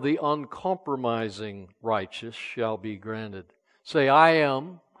desire of the uncompromising righteous shall be granted. Say, I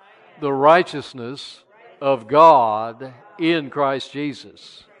am the righteousness of God in Christ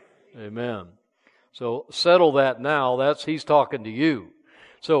Jesus. Amen. So settle that now. He's talking to you.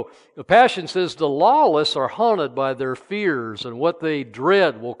 So the Passion says, the lawless are haunted by their fears, and what they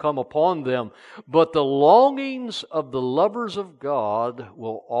dread will come upon them. But the longings of the lovers of God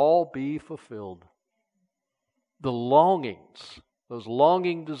will all be fulfilled. the longings, those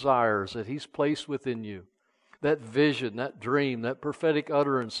longing desires that He's placed within you, that vision, that dream, that prophetic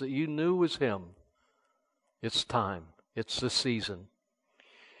utterance that you knew was Him. It's time. It's the season.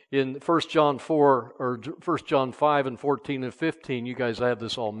 In 1 John 4, or 1 John 5 and 14 and 15, you guys have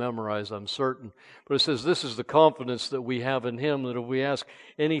this all memorized, I'm certain. But it says, this is the confidence that we have in Him, that if we ask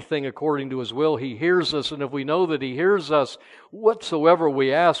anything according to His will, He hears us. And if we know that He hears us, whatsoever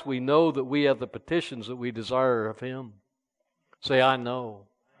we ask, we know that we have the petitions that we desire of Him. Say, I know.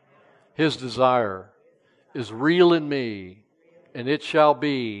 His desire is real in me, and it shall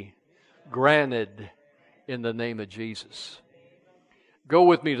be granted in the name of Jesus. Go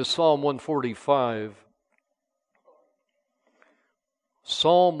with me to Psalm 145.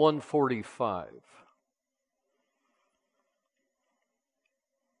 Psalm 145.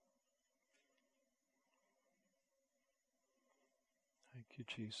 Thank you,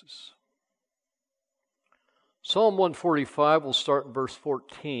 Jesus. Psalm 145, we'll start in verse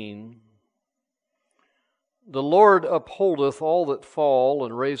 14. The Lord upholdeth all that fall,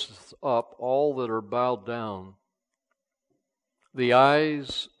 and raiseth up all that are bowed down. The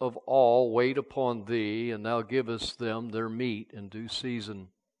eyes of all wait upon Thee, and Thou givest them their meat in due season.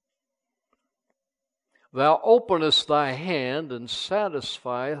 Thou openest Thy hand, and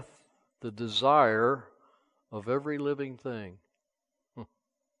satisfieth the desire of every living thing.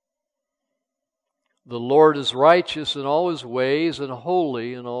 The Lord is righteous in all His ways, and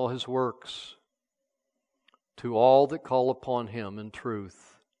holy in all His works, to all that call upon Him in truth.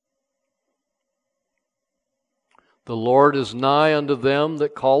 The Lord is nigh unto them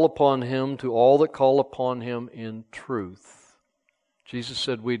that call upon Him, to all that call upon Him in truth. Jesus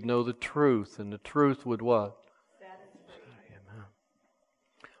said we'd know the truth, and the truth would what? Amen.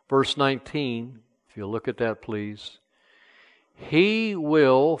 Verse 19, if you look at that, please. He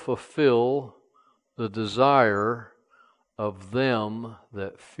will fulfill the desire of them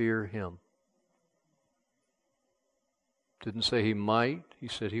that fear Him. Didn't say He might, He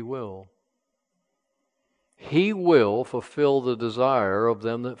said He will. He will fulfill the desire of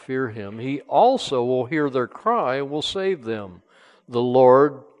them that fear Him. He also will hear their cry and will save them. The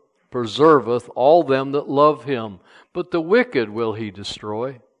Lord preserveth all them that love Him, but the wicked will He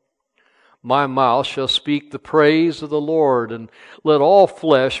destroy. My mouth shall speak the praise of the Lord, and let all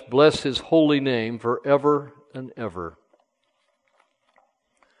flesh bless His holy name forever and ever.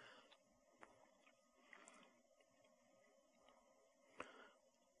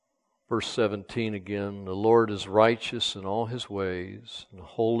 Verse 17 again, the Lord is righteous in all His ways, and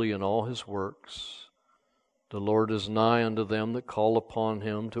holy in all His works. The Lord is nigh unto them that call upon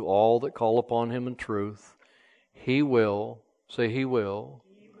Him, to all that call upon Him in truth. He will, say He will,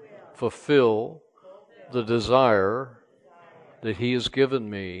 fulfill the desire that He has given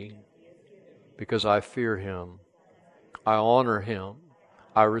me, because I fear Him, I honor Him,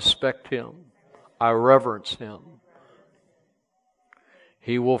 I respect Him, I reverence Him.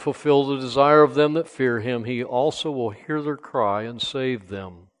 He will fulfill the desire of them that fear Him. He also will hear their cry and save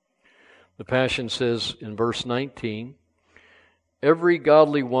them. The Passion says in verse 19, every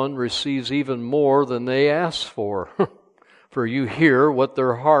godly one receives even more than they ask for. For you hear what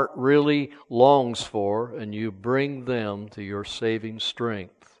their heart really longs for, and you bring them to your saving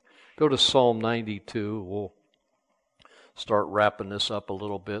strength. Go to Psalm 92. We'll start wrapping this up a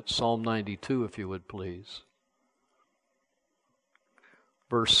little bit. Psalm 92, if you would please.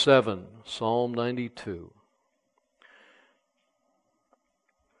 Verse 7, Psalm 92.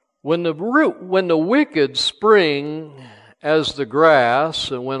 When the wicked spring as the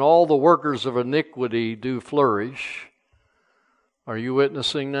grass, and when all the workers of iniquity do flourish. Are you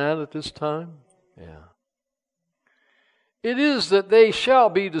witnessing that at this time? Yeah. It is that they shall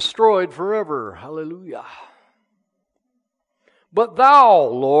be destroyed forever. Hallelujah. But Thou,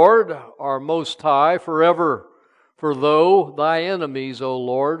 Lord, are most high forever. For lo, Thy enemies, O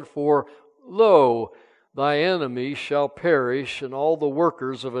Lord, for lo, Thy enemies shall perish, and all the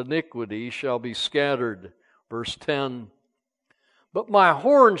workers of iniquity shall be scattered. Verse 10. But my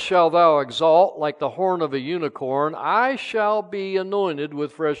horn shalt Thou exalt like the horn of a unicorn. I shall be anointed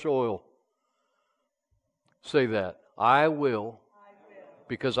with fresh oil. Say that. I will,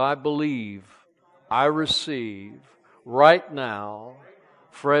 because I believe, I receive right now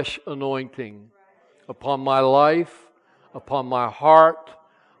fresh anointing upon my life, upon my heart,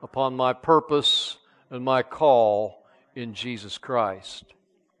 upon my purpose, and my call in Jesus Christ.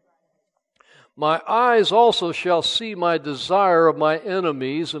 My eyes also shall see my desire of my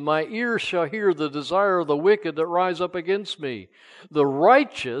enemies, and my ears shall hear the desire of the wicked that rise up against me. The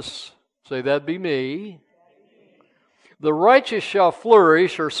righteous, say that be me, The righteous shall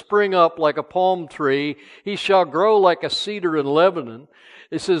flourish or spring up like a palm tree. He shall grow like a cedar in Lebanon.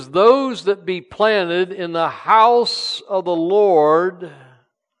 It says, those that be planted in the house of the Lord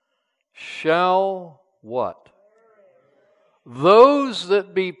shall what? Those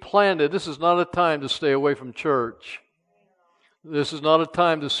that be planted. This is not a time to stay away from church. This is not a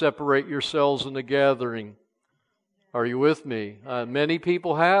time to separate yourselves in the gathering. Are you with me? Many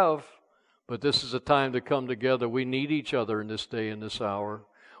people have, but this is a time to come together. We need each other in this day and this hour.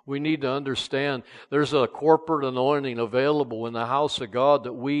 We need to understand there's a corporate anointing available in the house of God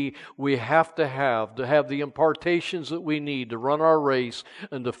that we have to have the impartations that we need to run our race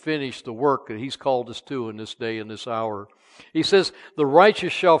and to finish the work that He's called us to in this day and this hour. He says, the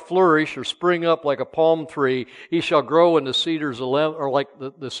righteous shall flourish or spring up like a palm tree. He shall grow in the cedars, or like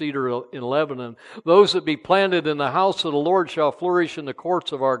the cedar in Lebanon. Those that be planted in the house of the Lord shall flourish in the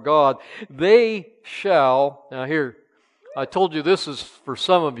courts of our God. They shall, now here, I told you this is for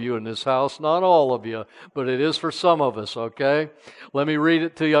some of you in this house, not all of you, but it is for some of us, okay? Let me read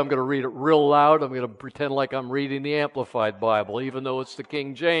it to you. I'm going to read it real loud. I'm going to pretend like I'm reading the Amplified Bible, even though it's the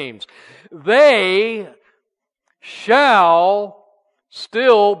King James. They shall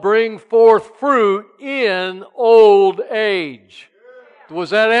still bring forth fruit in old age.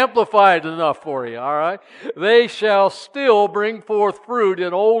 Was that amplified enough for you? All right. They shall still bring forth fruit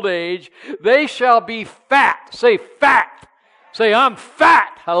in old age. They shall be fat. Say fat. Say, I'm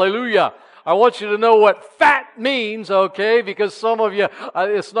fat. Hallelujah. I want you to know what fat means, okay? Because some of you,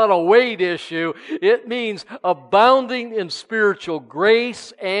 it's not a weight issue. It means abounding in spiritual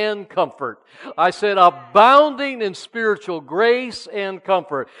grace and comfort. I said abounding in spiritual grace and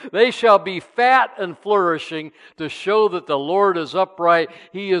comfort. They shall be fat and flourishing to show that the Lord is upright.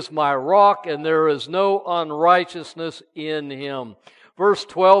 He is my rock, and there is no unrighteousness in Him. Verse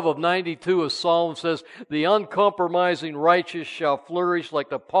 12 of 92 of Psalm says, the uncompromising righteous shall flourish like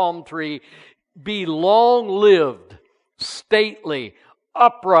the palm tree, be long-lived, stately,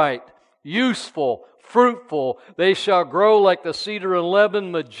 upright, useful, fruitful. They shall grow like the cedar in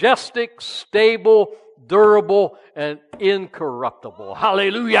Lebanon, majestic, stable, durable, and incorruptible.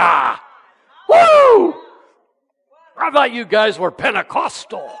 Hallelujah! Woo! I thought you guys were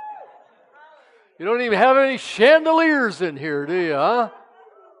Pentecostal. You don't even have any chandeliers in here, do you, huh?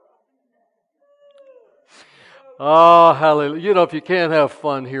 Oh, hallelujah. You know, if you can't have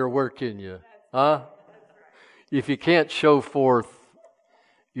fun here, where can you? Huh? If you can't show forth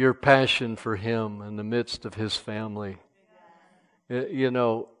your passion for Him in the midst of His family, you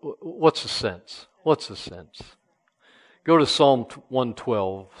know, what's the sense? What's the sense? Go to Psalm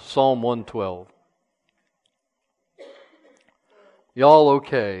 112. Psalm 112. Y'all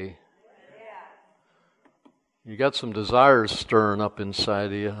okay? You got some desires stirring up inside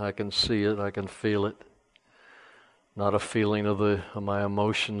of you. I can see it. I can feel it. Not a feeling of my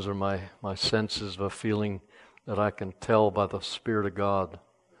emotions or my senses, but a feeling that I can tell by the Spirit of God.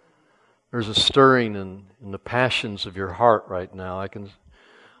 There's a stirring in the passions of your heart right now.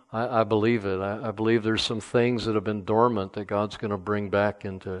 I believe it. I believe there's some things that have been dormant that God's going to bring back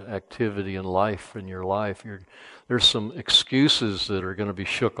into activity and life in your life. There's some excuses that are going to be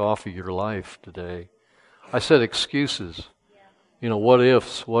shook off of your life today. I said excuses. You know, what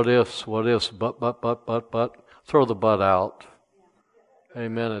ifs, but. Throw the but out.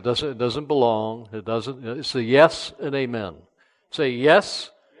 Amen. It doesn't belong. It's a yes and amen. Say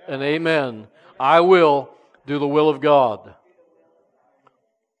yes and amen. I will do the will of God.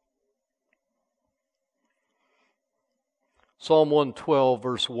 Psalm 112,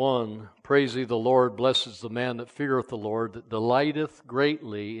 verse 1. Praise ye the Lord, blessed is the man that feareth the Lord, that delighteth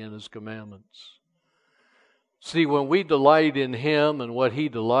greatly in His commandments. See, when we delight in Him and what He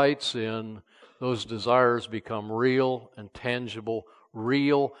delights in, those desires become real and tangible,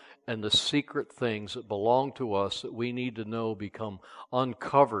 real, and the secret things that belong to us that we need to know become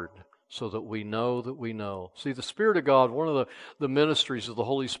uncovered so that we know that we know. See, the Spirit of God, one of the ministries of the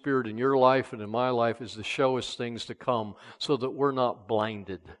Holy Spirit in your life and in my life is to show us things to come so that we're not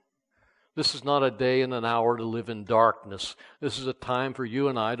blinded. This is not a day and an hour to live in darkness. This is a time for you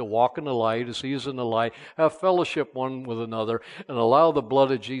and I to walk in the light as He is in the light, have fellowship one with another, and allow the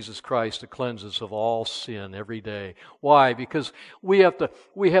blood of Jesus Christ to cleanse us of all sin every day. Why? Because we have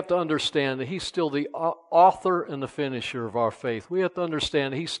to understand that He's still the author and the finisher of our faith. We have to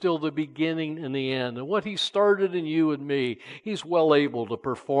understand He's still the beginning and the end. And what He started in you and me, He's well able to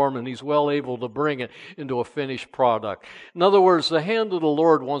perform, and He's well able to bring it into a finished product. In other words, the hand of the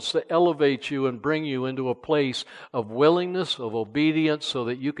Lord wants to elevate elevate you and bring you into a place of willingness, of obedience, so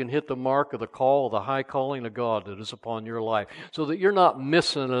that you can hit the mark of the call, the high calling of God that is upon your life. So that you're not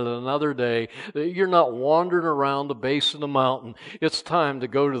missing it another day, that you're not wandering around the base of the mountain. It's time to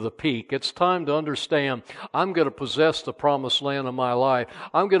go to the peak. It's time to understand, I'm going to possess the promised land of my life.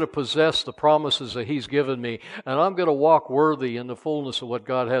 I'm going to possess the promises that He's given me, and I'm going to walk worthy in the fullness of what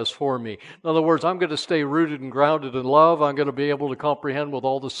God has for me. In other words, I'm going to stay rooted and grounded in love. I'm going to be able to comprehend with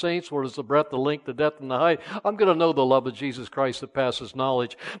all the saints what is the breadth, the length, the depth, and the height. I'm going to know the love of Jesus Christ that passes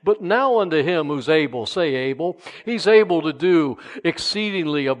knowledge. But now unto Him who's able, say able, He's able to do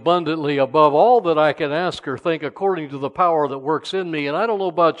exceedingly abundantly above all that I can ask or think, according to the power that works in me. And I don't know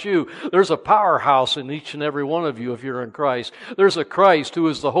about you, there's a powerhouse in each and every one of you if you're in Christ. There's a Christ who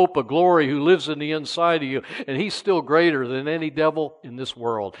is the hope of glory, who lives in the inside of you, and He's still greater than any devil in this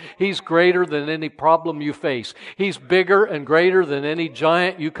world. He's greater than any problem you face. He's bigger and greater than any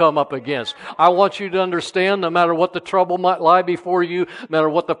giant you come up against. I want you to understand, no matter what the trouble might lie before you, no matter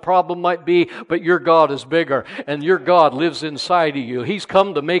what the problem might be, but your God is bigger, and your God lives inside of you. He's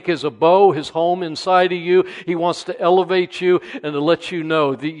come to make His abode, His home inside of you. He wants to elevate you and to let you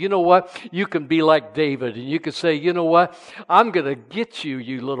know that, you know what, you can be like David, and you can say, you know what, I'm going to get you,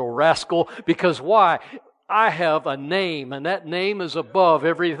 you little rascal, because why? I have a name, and that name is above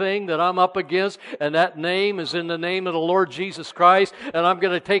everything that I'm up against, and that name is in the name of the Lord Jesus Christ, and I'm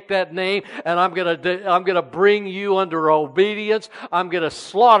going to take that name, and I'm going to bring you under obedience. I'm going to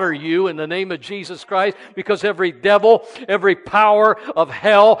slaughter you in the name of Jesus Christ, because every devil, every power of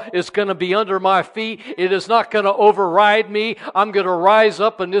hell is going to be under my feet. It is not going to override me. I'm going to rise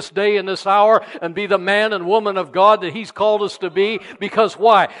up in this day and this hour and be the man and woman of God that He's called us to be, because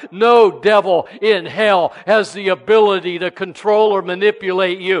why? No devil in hell has the ability to control or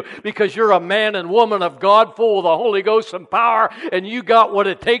manipulate you, because you're a man and woman of God full of the Holy Ghost and power, and you got what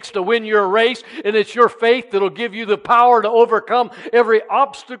it takes to win your race, and it's your faith that'll give you the power to overcome every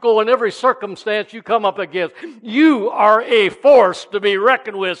obstacle and every circumstance you come up against. You are a force to be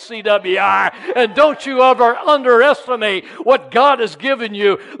reckoned with, CWI, and don't you ever underestimate what God has given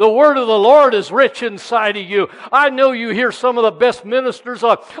you. The Word of the Lord is rich inside of you. I know you hear some of the best ministers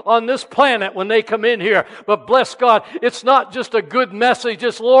on this planet when they come in here. But bless God, it's not just a good message.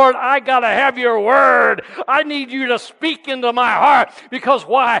 It's, Lord, I got to have your word. I need you to speak into my heart, because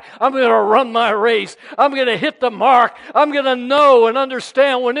why? I'm going to run my race. I'm going to hit the mark. I'm going to know and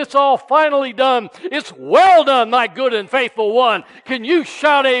understand when it's all finally done. It's well done, my good and faithful one. Can you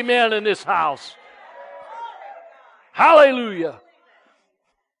shout amen in this house? Hallelujah.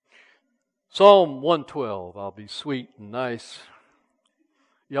 Psalm 112. I'll be sweet and nice.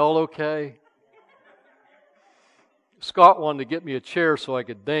 Y'all okay? Scott wanted to get me a chair so I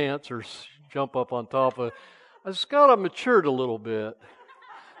could dance or jump up on top of it. I said, Scott, I matured a little bit.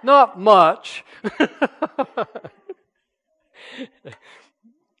 Not much.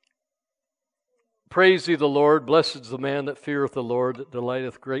 Praise ye the Lord. Blessed is the man that feareth the Lord, that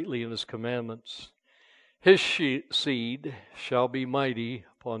delighteth greatly in His commandments. His seed shall be mighty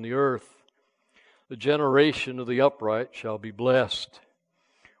upon the earth. The generation of the upright shall be blessed.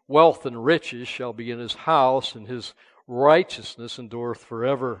 Wealth and riches shall be in his house, and his righteousness endureth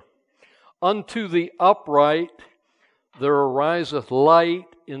forever. Unto the upright there ariseth light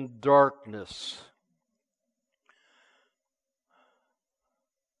in darkness.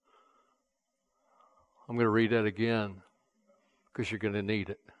 I'm going to read that again, because you're going to need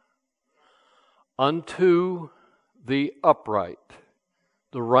it. Unto the upright,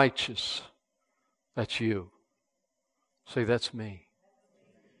 the righteous, that's you. Say, that's me.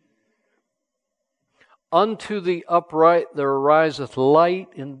 Unto the upright there ariseth light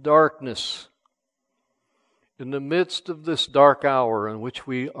in darkness. In the midst of this dark hour in which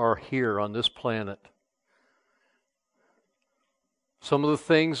we are here on this planet, some of the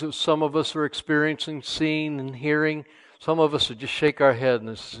things that some of us are experiencing, seeing, and hearing, some of us would just shake our head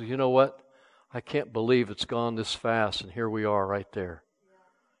and say, you know what? I can't believe it's gone this fast, and here we are right there.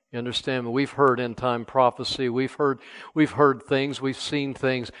 You understand? We've heard end-time prophecy. We've heard things. We've seen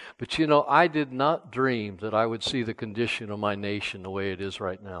things. But you know, I did not dream that I would see the condition of my nation the way it is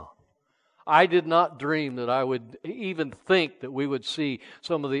right now. I did not dream that I would even think that we would see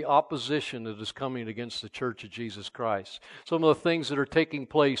some of the opposition that is coming against the Church of Jesus Christ. Some of the things that are taking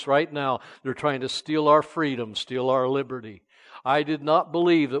place right now, they're trying to steal our freedom, steal our liberty. I did not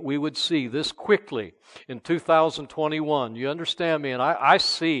believe that we would see this quickly in 2021. You understand me? And I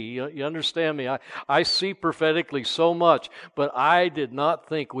see, you understand me? I see prophetically so much, but I did not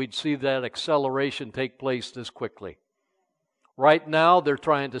think we'd see that acceleration take place this quickly. Right now, they're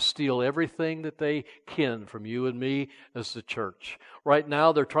trying to steal everything that they can from you and me as the church. Right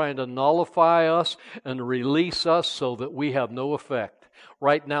now, they're trying to nullify us and release us so that we have no effect.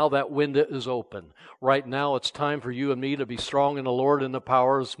 Right now, that window is open. Right now, it's time for you and me to be strong in the Lord and the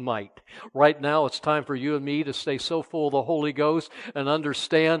power of His might. Right now, it's time for you and me to stay so full of the Holy Ghost and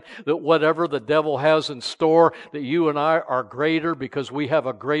understand that whatever the devil has in store, that you and I are greater because we have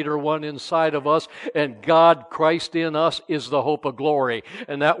a greater one inside of us, and God, Christ in us, is the hope of glory.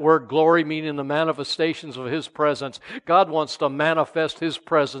 And that word glory meaning the manifestations of His presence. God wants to manifest His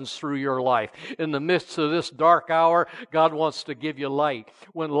presence through your life. In the midst of this dark hour, God wants to give you light.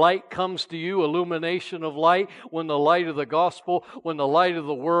 When light comes to you, illumination of light, when the light of the gospel, when the light of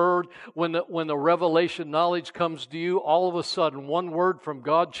the word, when the revelation knowledge comes to you, all of a sudden one word from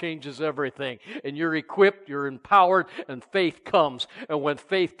God changes everything. And you're equipped, you're empowered, and faith comes. And when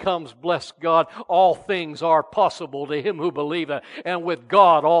faith comes, bless God, all things are possible to him who believeth. And with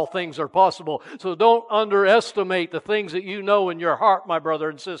God, all things are possible. So don't underestimate the things that you know in your heart, my brother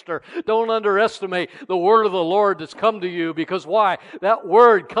and sister. Don't underestimate the word of the Lord that's come to you, because why? That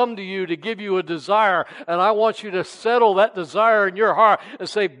word come to you to give you a desire, and I want you to settle that desire in your heart and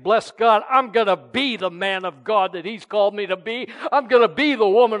say, bless God, I'm going to be the man of God that He's called me to be. I'm going to be the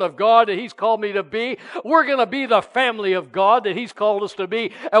woman of God that He's called me to be. We're going to be the family of God that He's called us to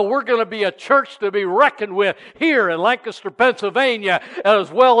be, and we're going to be a church to be reckoned with here in Lancaster, Pennsylvania,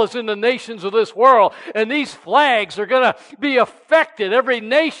 as well as in the nations of this world. And these flags are going to be affected, every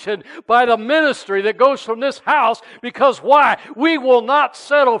nation, by the ministry that goes from this house, because why? We will not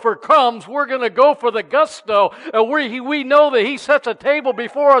settle for crumbs. We're going to go for the gusto. And we know that He sets a table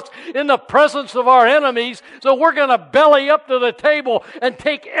before us in the presence of our enemies. So we're going to belly up to the table and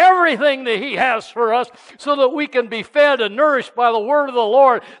take everything that He has for us so that we can be fed and nourished by the word of the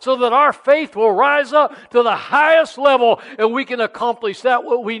Lord, so that our faith will rise up to the highest level and we can accomplish that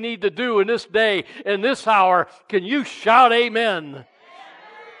what we need to do in this day, in this hour. Can you shout amen?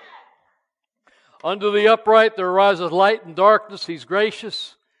 Unto the upright there arises light and darkness. He's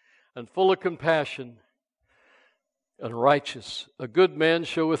gracious and full of compassion and righteous. A good man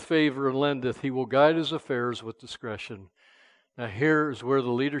showeth favor and lendeth. He will guide his affairs with discretion. Now here is where the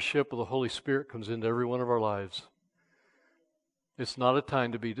leadership of the Holy Spirit comes into every one of our lives. It's not a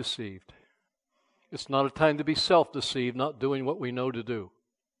time to be deceived. It's not a time to be self-deceived, not doing what we know to do.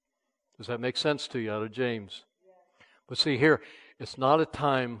 Does that make sense to you out of James? But see here, it's not a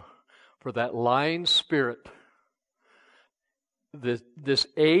time for that lying spirit. This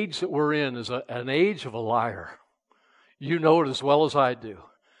age that we're in is an age of a liar. You know it as well as I do.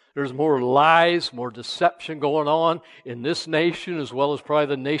 There's more lies, more deception going on in this nation as well as probably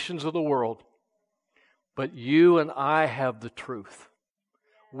the nations of the world. But you and I have the truth.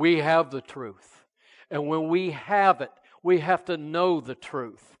 We have the truth. And when we have it, we have to know the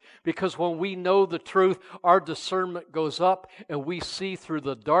truth. Because when we know the truth, our discernment goes up and we see through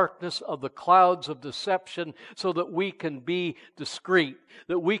the darkness of the clouds of deception so that we can be discreet,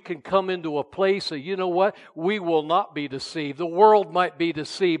 that we can come into a place of, you know what, we will not be deceived. The world might be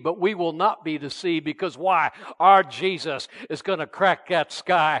deceived, but we will not be deceived, because why? Our Jesus is going to crack that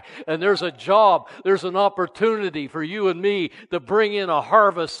sky. And there's a job, there's an opportunity for you and me to bring in a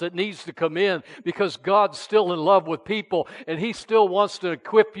harvest that needs to come in, because God's still in love with people and He still wants to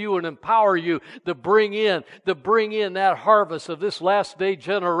equip you and empower you to bring in that harvest of this last day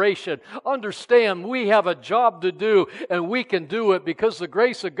generation. Understand, we have a job to do, and we can do it because the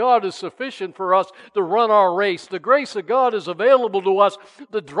grace of God is sufficient for us to run our race. The grace of God is available to us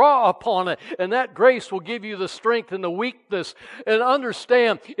to draw upon it, and that grace will give you the strength and the weakness. And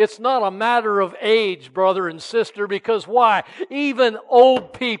understand, it's not a matter of age, brother and sister, because why? Even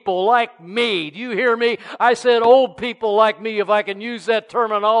old people like me, do you hear me? I said old people like me, if I can use that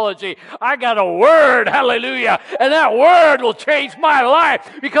terminology. I got a word, hallelujah, and that word will change my life,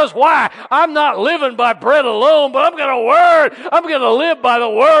 because why? I'm not living by bread alone, but I'm going to live by the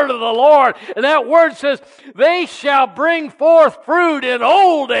word of the Lord. And that word says, they shall bring forth fruit in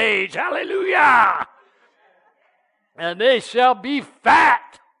old age, hallelujah, and they shall be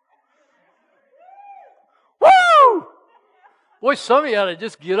fat. Woo! Boy, some of you ought to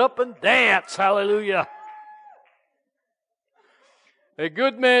just get up and dance, hallelujah. A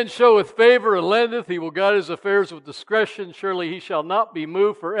good man showeth favor and lendeth. He will guide his affairs with discretion. Surely he shall not be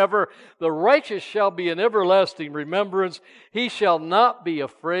moved forever. The righteous shall be in everlasting remembrance. He shall not be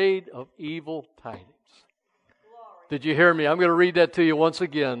afraid of evil tidings. Did you hear me? I'm going to read that to you once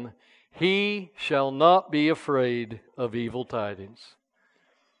again. He shall not be afraid of evil tidings.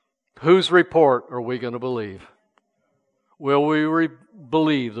 Whose report are we going to believe? Will we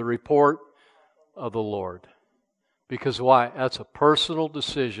believe the report of the Lord? Because why? That's a personal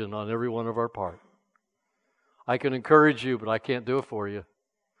decision on every one of our part. I can encourage you, but I can't do it for you.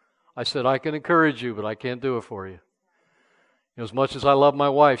 I said, I can encourage you, but I can't do it for you. As much as I love my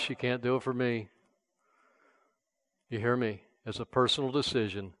wife, she can't do it for me. You hear me? It's a personal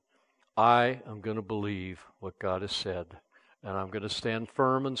decision. I am going to believe what God has said, and I'm going to stand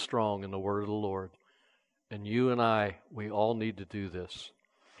firm and strong in the word of the Lord. And you and I, we all need to do this.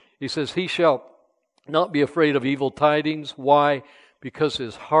 He says, he shall not be afraid of evil tidings. Why? Because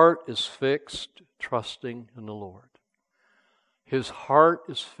his heart is fixed, trusting in the Lord. His heart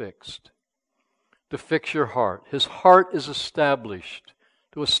is fixed. To fix your heart. His heart is established.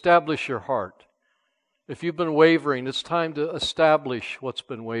 To establish your heart. If you've been wavering, it's time to establish what's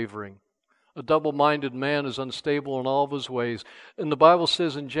been wavering. A double-minded man is unstable in all of his ways. And the Bible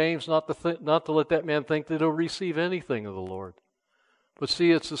says in James not to let that man think that he'll receive anything of the Lord. But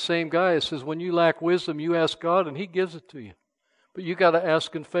see, it's the same guy. It says when you lack wisdom, you ask God and He gives it to you. But you got to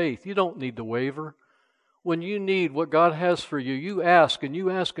ask in faith. You don't need to waver. When you need what God has for you, you ask, and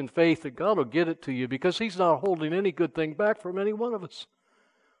you ask in faith that God will get it to you because He's not holding any good thing back from any one of us.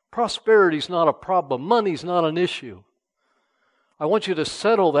 Prosperity's not a problem. Money's not an issue. I want you to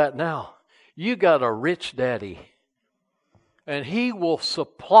settle that now. You got a rich daddy, and He will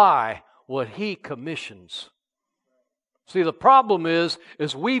supply what He commissions. See, the problem is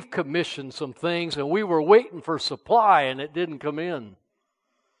we've commissioned some things, and we were waiting for supply, and it didn't come in.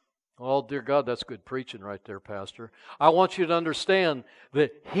 Oh, dear God, that's good preaching right there, Pastor. I want you to understand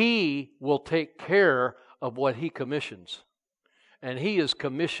that He will take care of what He commissions. And He has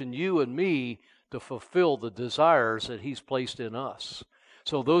commissioned you and me to fulfill the desires that He's placed in us.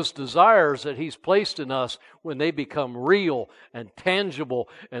 So those desires that He's placed in us, when they become real and tangible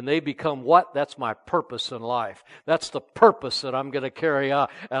and they become what? That's my purpose in life. That's the purpose that I'm going to carry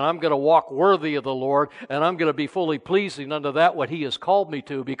out. And I'm going to walk worthy of the Lord, and I'm going to be fully pleasing unto that what He has called me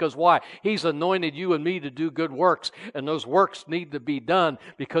to. Because why? He's anointed you and me to do good works. And those works need to be done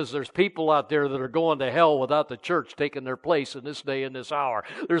because there's people out there that are going to hell without the church taking their place in this day and this hour.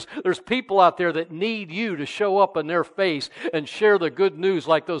 There's people out there that need you to show up in their face and share the good news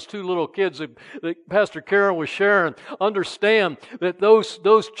like those two little kids that Pastor Karen was sharing. Understand that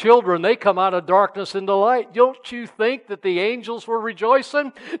those children, they come out of darkness into light. Don't you think that the angels were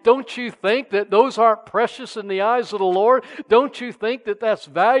rejoicing? Don't you think that those aren't precious in the eyes of the Lord? Don't you think that that's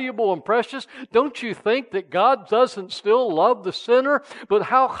valuable and precious? Don't you think that God doesn't still love the sinner? But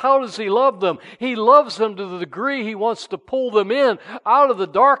how does He love them? He loves them to the degree He wants to pull them in out of the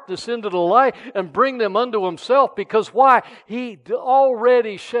darkness into the light and bring them unto Himself. Because why? He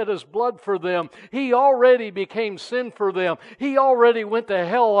already shed His blood for them. He already became sin for them. He already went to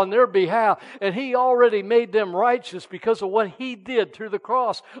hell on their behalf, and He already made them righteous because of what He did through the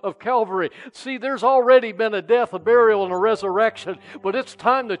cross of Calvary. See, there's already been a death, a burial, and a resurrection, but it's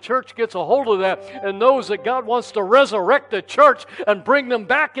time the church gets a hold of that and knows that God wants to resurrect the church and bring them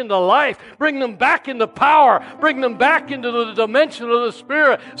back into life, bring them back into power, bring them back into the dimension of the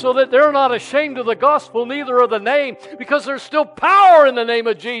Spirit so that they're not ashamed of the gospel, neither of the name, because there's still power in the name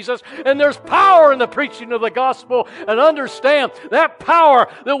of Jesus, and there's power in the preaching of the gospel. And understand that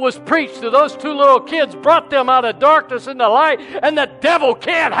power that was preached to those two little kids brought them out of darkness into light, and the devil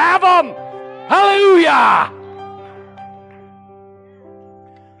can't have them. Hallelujah!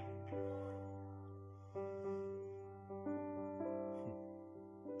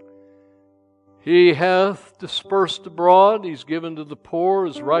 He hath dispersed abroad, He's given to the poor,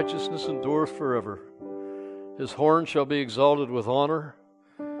 His righteousness endureth forever. His horn shall be exalted with honor.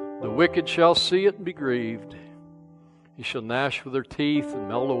 The wicked shall see it and be grieved. He shall gnash with their teeth and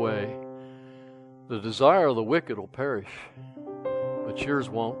melt away. The desire of the wicked will perish, but yours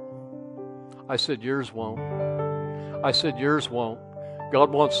won't. I said yours won't. I said yours won't.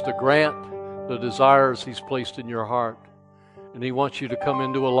 God wants to grant the desires He's placed in your heart, and He wants you to come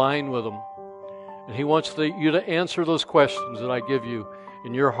into a line with Him. And He wants you to answer those questions that I give you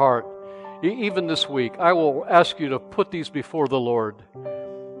in your heart. Even this week, I will ask you to put these before the Lord.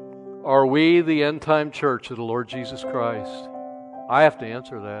 Are we the end-time church of the Lord Jesus Christ? I have to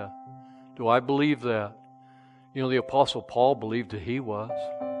answer that. Do I believe that? You know, the Apostle Paul believed that he was.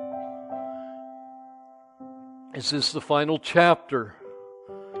 Is this the final chapter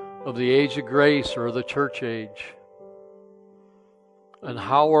of the age of grace or the church age? And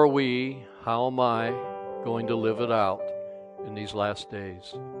how am I going to live it out in these last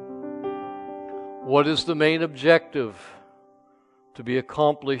days? What is the main objective to be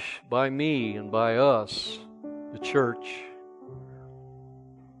accomplished by me and by us, the church?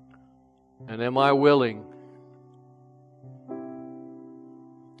 And am I willing?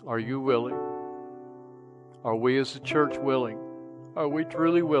 Are you willing? Are we as a church willing? Are we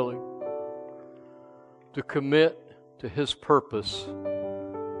truly willing to commit to His purpose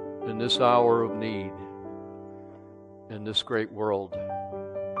in this hour of need, in this great world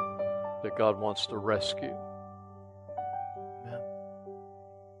that God wants to rescue? Amen.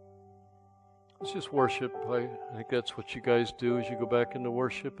 Let's just worship. I think that's what you guys do as you go back into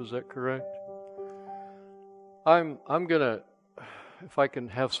worship. Is that correct? I'm gonna, if I can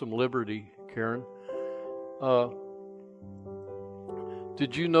have some liberty, Karen.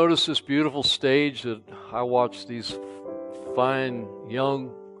 Did you notice this beautiful stage that I watched these fine,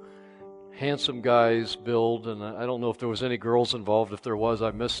 young, handsome guys build? And I don't know if there was any girls involved. If there was, I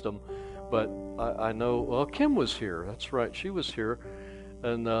missed them. But I know, well, Kim was here. That's right, she was here.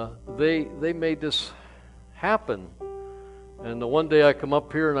 And they made this happen. And the one day I come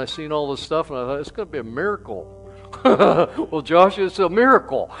up here and I seen all this stuff, and I thought, it's going to be a miracle. Well, Josh, it's a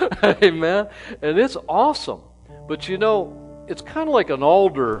miracle. Amen. And it's awesome. But you know, it's kind of like an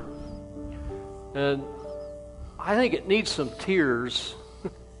altar, and I think it needs some tears.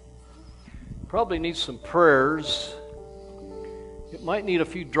 Probably needs some prayers. It might need a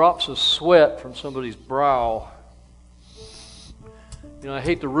few drops of sweat from somebody's brow. You know, I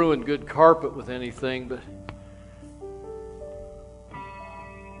hate to ruin good carpet with anything, but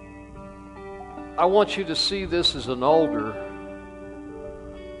I want you to see this as an altar.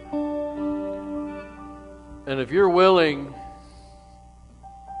 And if you're willing,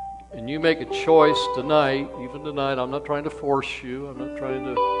 and you make a choice tonight, even tonight, I'm not trying to force you, I'm not trying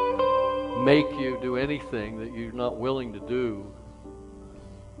to make you do anything that you're not willing to do.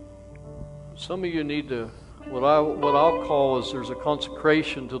 Some of you need to, what I'll call is, there's a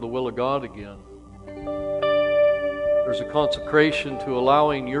consecration to the will of God again. There's a consecration to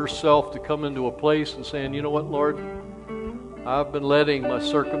allowing yourself to come into a place and saying, you know what, Lord, I've been letting my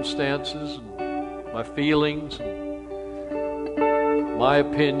circumstances, my feelings, my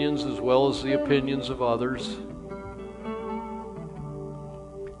opinions as well as the opinions of others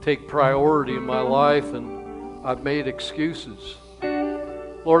take priority in my life, and I've made excuses.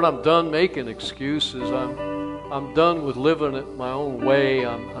 Lord, I'm done making excuses. I'm done with living it my own way.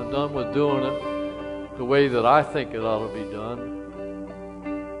 I'm done with doing it the way that I think it ought to be done.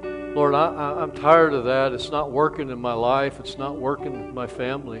 Lord, I'm tired of that. It's not working in my life. It's not working in my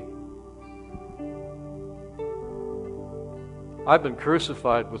family. I've been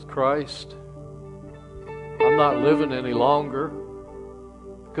crucified with Christ. I'm not living any longer.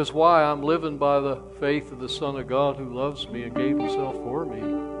 Because why? I'm living by the faith of the Son of God who loves me and gave Himself for me.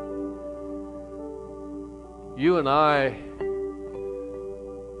 You and I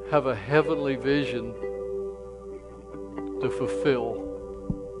have a heavenly vision to fulfill.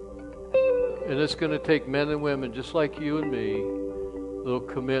 And it's going to take men and women just like you and me that'll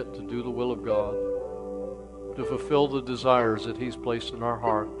commit to do the will of God, to fulfill the desires that He's placed in our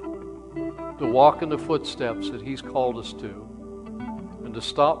heart, to walk in the footsteps that He's called us to, and to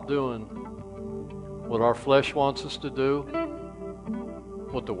stop doing what our flesh wants us to do,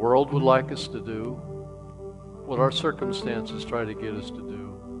 what the world would like us to do, what our circumstances try to get us to do.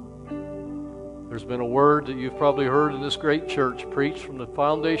 There's been a word that you've probably heard in this great church preached from the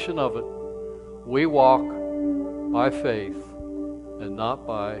foundation of it. We walk by faith and not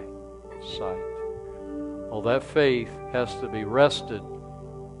by sight. Well, that faith has to be rested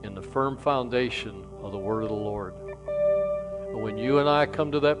in the firm foundation of the word of the Lord. And when you and I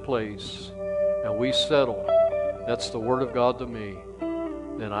come to that place and we settle, that's the word of God to me,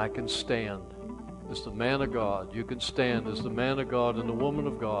 then I can stand as the man of God. You can stand as the man of God and the woman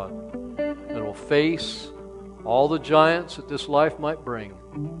of God, and will face all the giants that this life might bring,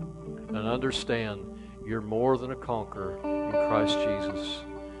 and understand you're more than a conqueror in Christ Jesus.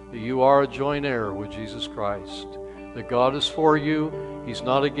 That you are a joint heir with Jesus Christ. That God is for you, He's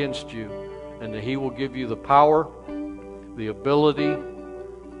not against you, and that He will give you the power, the ability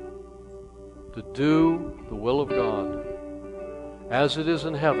to do the will of God. As it is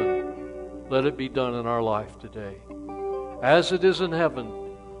in heaven, let it be done in our life today. As it is in heaven,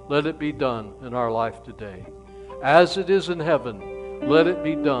 let it be done in our life today. As it is in heaven, let it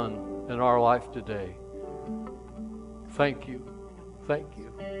be done in our life today. Thank you. Thank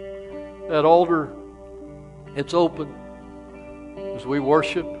you. That altar, it's open. As we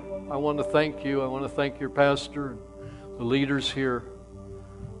worship, I want to thank you. I want to thank your pastor and the leaders here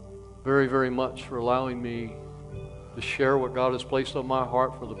very, very much for allowing me to share what God has placed on my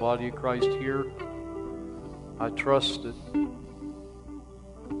heart for the body of Christ here. I trust that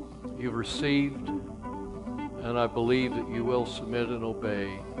you've received, and I believe that you will submit and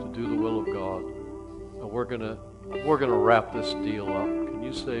obey to do the will of God. And we're gonna wrap this deal up. Can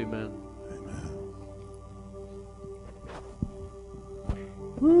you say amen? Amen.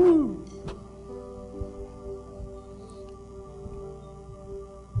 Woo.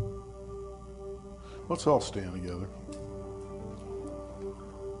 Let's all stand together.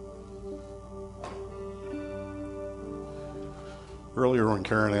 Earlier when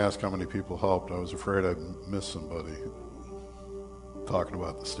Karen asked how many people helped, I was afraid I'd miss somebody talking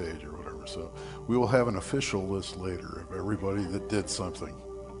about the stage or whatever. So we will have an official list later of everybody that did something.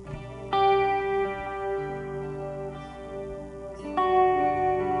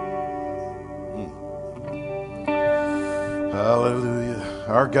 Hallelujah.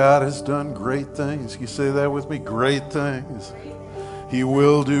 Our God has done great things. Can you say that with me? Great things. He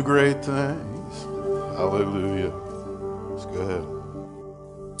will do great things. Hallelujah. Let's go ahead.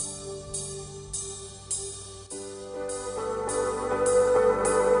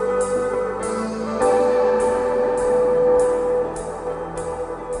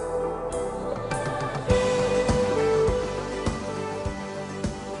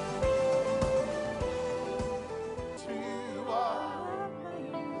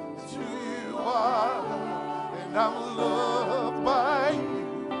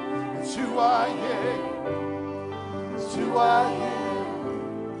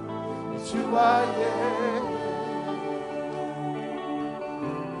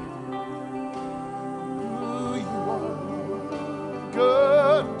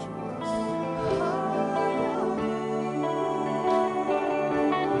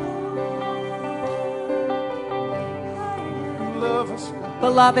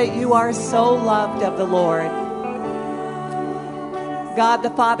 Beloved, you are so loved of the Lord. God the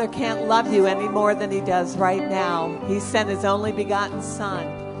Father can't love you any more than he does right now. He sent his only begotten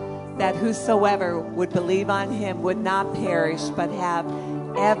Son, that whosoever would believe on him would not perish but have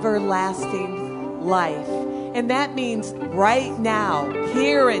everlasting life. And that means right now,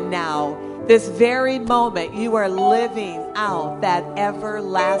 here and now, this very moment, you are living out that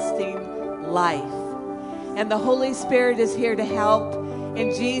everlasting life. And the Holy Spirit is here to help.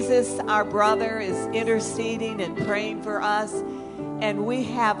 And Jesus, our brother, is interceding and praying for us. And we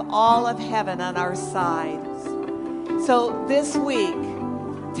have all of heaven on our side. So this week,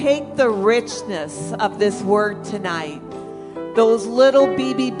 take the richness of this word tonight. Those little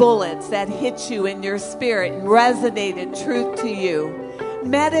BB bullets that hit you in your spirit and resonated truth to you.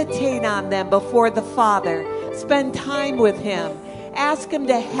 Meditate on them before the Father. Spend time with him. Ask him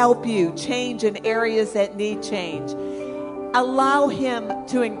to help you change in areas that need change. Allow him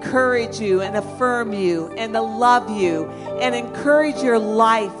to encourage you and affirm you and to love you and encourage your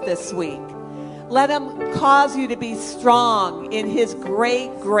life this week. Let him cause you to be strong in his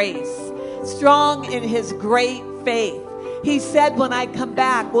great grace, strong in his great faith. He said, when I come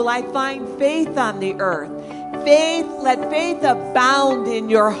back, will I find faith on the earth? Faith, let faith abound in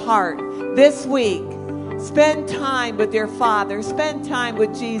your heart this week. Spend time with your Father. Spend time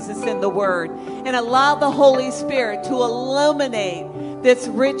with Jesus in the Word. And allow the Holy Spirit to illuminate this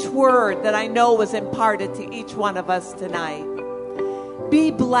rich word that I know was imparted to each one of us tonight.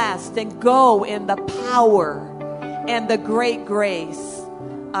 Be blessed and go in the power and the great grace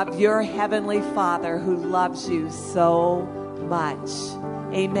of your Heavenly Father who loves you so much.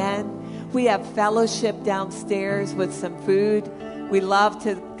 Amen. We have fellowship downstairs with some food. We love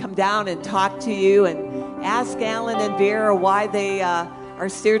to come down and talk to you and ask Alan and Vera why they are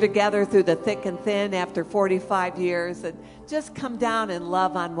still together through the thick and thin after 45 years. And just come down and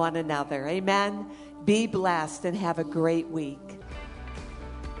love on one another. Amen. Be blessed and have a great week.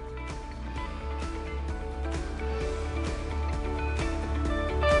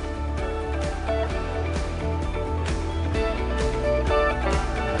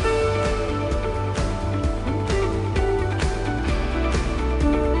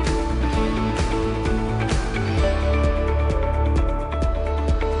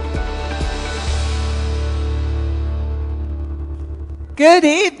 Good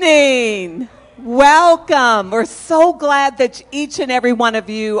evening. Welcome. We're so glad that each and every one of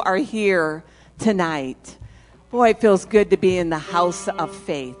you are here tonight. Boy, it feels good to be in the house of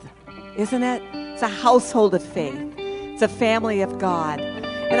faith, isn't it? It's a household of faith. It's a family of God.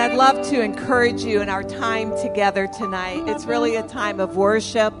 And I'd love to encourage you in our time together tonight. It's really a time of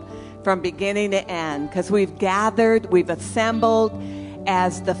worship from beginning to end because we've gathered, we've assembled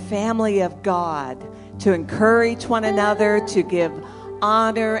as the family of God to encourage one another, to give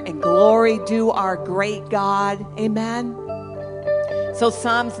honor and glory due our great God. Amen. So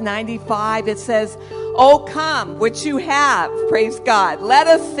Psalms 95, it says, "Oh, come, which you have, praise God. Let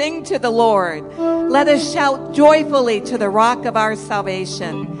us sing to the Lord. Let us shout joyfully to the rock of our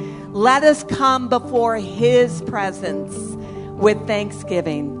salvation. Let us come before his presence with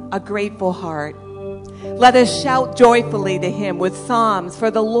thanksgiving, a grateful heart." Let us shout joyfully to him with psalms.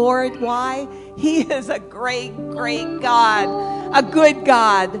 For the Lord, why? He is a great, great God, a good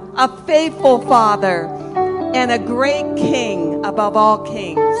God, a faithful Father, and a great King above all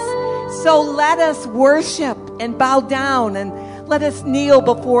kings. So let us worship and bow down, and let us kneel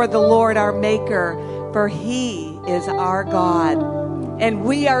before the Lord our Maker, for he is our God, and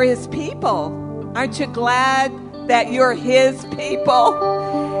we are his people. Aren't you glad that you're his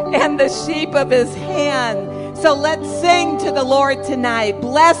people and the sheep of his hand? So let's sing to the Lord tonight,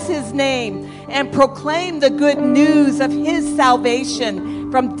 bless his name, and proclaim the good news of his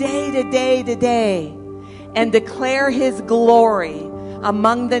salvation from day to day to day, and declare his glory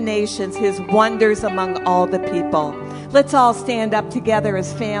among the nations, his wonders among all the people. Let's all stand up together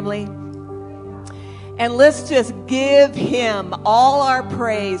as family. And let's just give him all our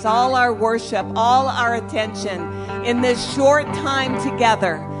praise, all our worship, all our attention in this short time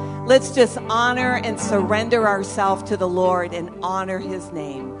together. Let's just honor and surrender ourselves to the Lord and honor his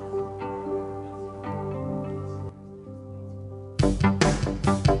name.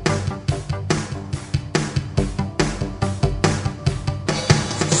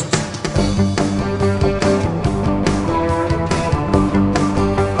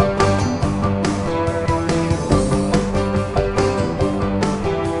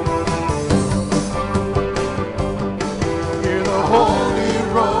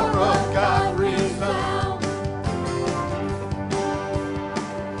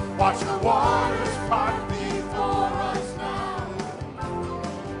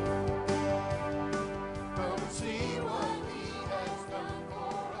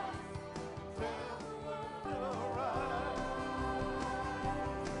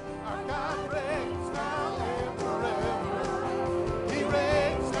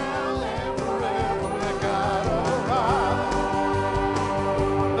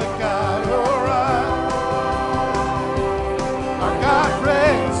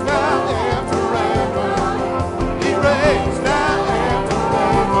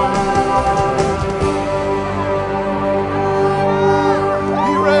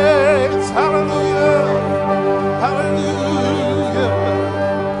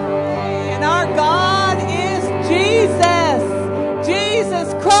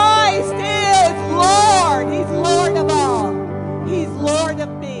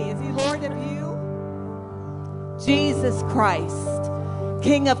 Christ,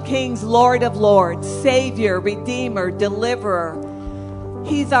 King of kings, Lord of lords, Savior, Redeemer, Deliverer.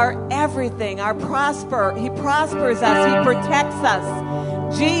 He's our everything, our prosper. He prospers us. He protects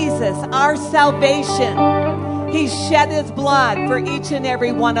us. Jesus, our salvation. He shed his blood for each and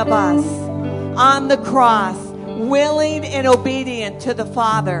every one of us on the cross, willing and obedient to the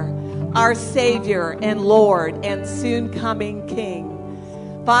Father, our Savior and Lord and soon coming King.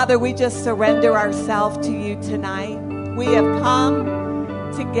 Father, we just surrender ourselves to you tonight. We have come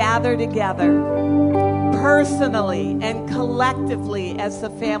to gather together personally and collectively as the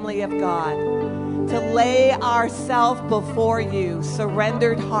family of God, to lay ourselves before you,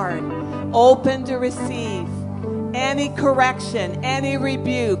 surrendered heart, open to receive any correction, any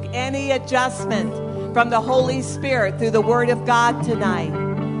rebuke, any adjustment from the Holy Spirit through the Word of God tonight.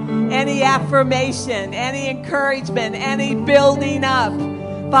 Any affirmation, any encouragement, any building up.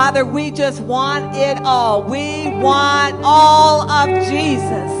 Father, we just want it all. We want all of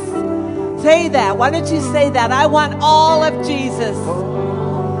Jesus. Say that. Why don't you say that? I want all of Jesus.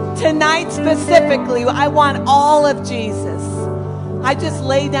 Tonight specifically, I want all of Jesus. I just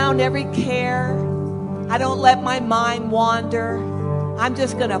lay down every care. I don't let my mind wander. I'm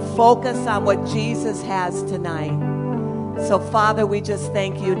just going to focus on what Jesus has tonight. So, Father, we just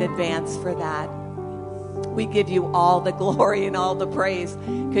thank you in advance for that. We give you all the glory and all the praise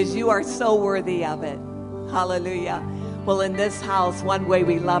because you are so worthy of it. Hallelujah. Well, in this house, one way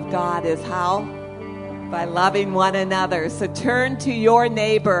we love God is how? By loving one another. So turn to your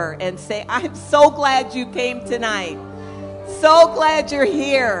neighbor and say, I'm so glad you came tonight. So glad you're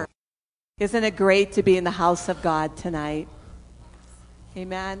here. Isn't it great to be in the house of God tonight?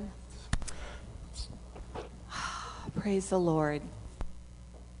 Amen. Praise the Lord.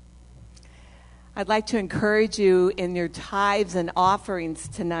 I'd like to encourage you in your tithes and offerings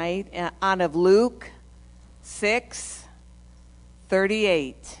tonight out of Luke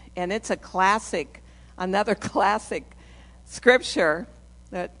 6:38. And it's a classic, another classic scripture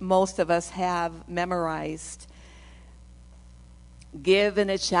that most of us have memorized. Give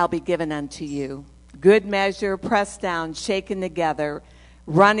and it shall be given unto you. Good measure, pressed down, shaken together,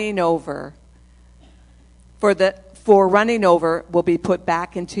 running over. For running over will be put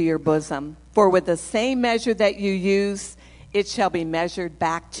back into your bosom. For with the same measure that you use, it shall be measured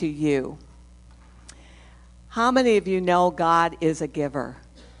back to you. How many of you know God is a giver?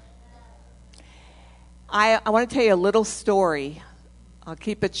 I want to tell you a little story. I'll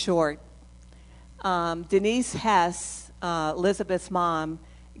keep it short. Denise Hess, Elizabeth's mom,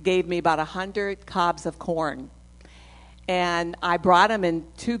 gave me about 100 cobs of corn. And I brought them in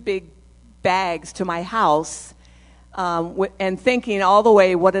 2 big bags to my house, and thinking all the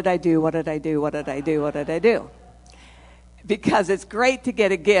way, what did I do, what did I do, what did I do, what did I do? Because it's great to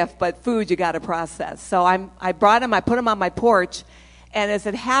get a gift, but food you got to process. So I brought them, I put them on my porch, and as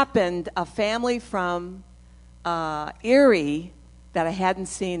it happened, a family from Erie that I hadn't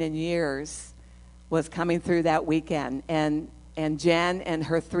seen in years was coming through that weekend, and Jen and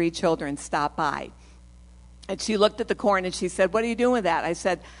her 3 children stopped by. And she looked at the corn and she said, "What are you doing with that?" I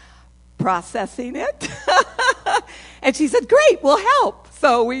said, "Processing it." And she said, "Great, we'll help."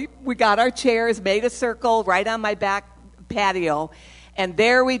 So we got our chairs, made a circle right on my back patio, and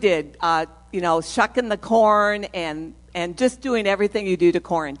there we did, shucking the corn and just doing everything you do to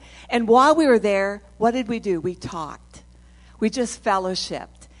corn. And while we were there, what did we do? We talked. We just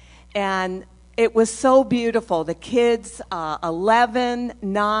fellowshipped. And it was so beautiful. The kids, 11,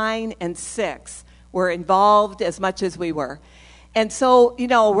 9, and 6, were involved as much as we were. And so,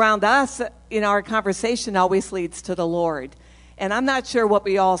 around us, our conversation always leads to the Lord. And I'm not sure what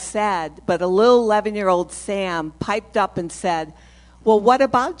we all said, but a little 11-year-old Sam piped up and said, "Well, what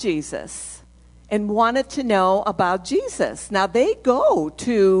about Jesus?" And wanted to know about Jesus. Now, they go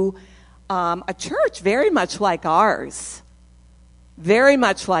to a church very much like ours. Very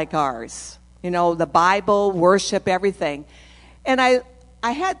much like ours. The Bible, worship, everything. And I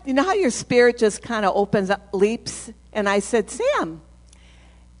had, how your spirit just kind of opens up, leaps? And I said, "Sam,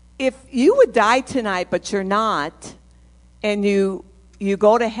 if you would die tonight, but you're not, and you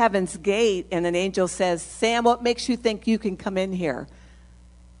go to heaven's gate and an angel says, 'Sam, what makes you think you can come in here?'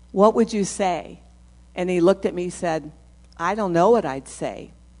 What would you say?" And he looked at me and said, "I don't know what I'd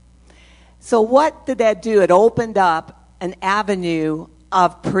say." So what did that do? It opened up an avenue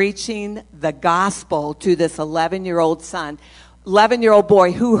of preaching the gospel to this 11-year-old son, 11-year-old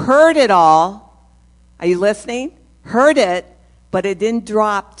boy who heard it all. Are you listening? Heard it, but it didn't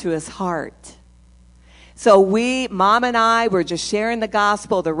drop to his heart. So Mom and I, were just sharing the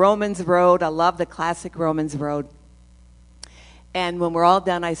gospel, the Romans Road. I love the classic Romans Road. And when we're all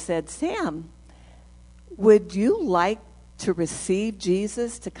done, I said, "Sam, would you like to receive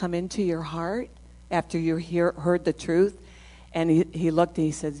Jesus to come into your heart after you heard the truth?" And he looked and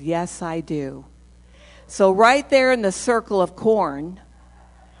he says, "Yes, I do." So right there in the circle of corn,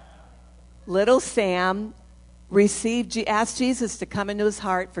 little Sam asked Jesus to come into his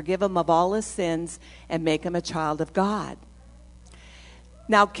heart, forgive him of all his sins, and make him a child of God.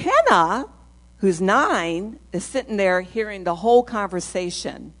 Now Kenna, who's 9, is sitting there hearing the whole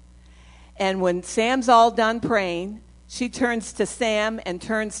conversation. And when Sam's all done praying, she turns to Sam and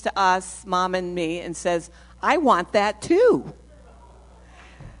turns to us, Mom and me, and says, "I want that too."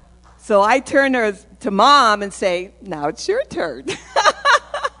 So I turn her to Mom and say, "Now it's your turn."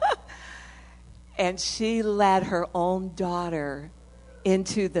 And she led her own daughter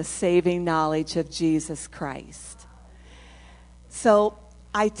into the saving knowledge of Jesus Christ. So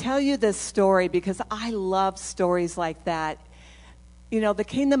I tell you this story because I love stories like that. The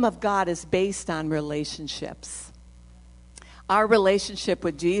kingdom of God is based on relationships. Our relationship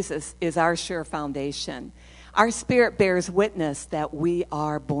with Jesus is our sure foundation. Our spirit bears witness that we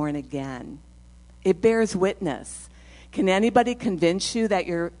are born again. It bears witness. Can anybody convince you that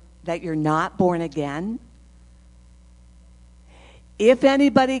you're not born again? If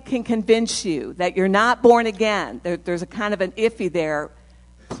anybody can convince you that you're not born again, there's a kind of an iffy there,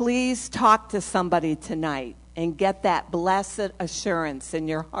 please talk to somebody tonight and get that blessed assurance in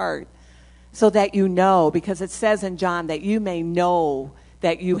your heart so that you know, because it says in John that you may know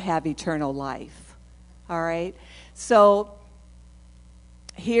that you have eternal life. All right? So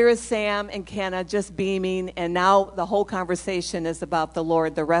here is Sam and Kenna just beaming, and now the whole conversation is about the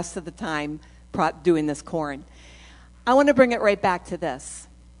Lord the rest of the time doing this corn. I want to bring it right back to this.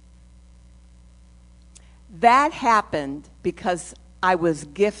 That happened because I was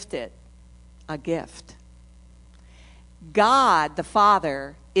gifted a gift. God, the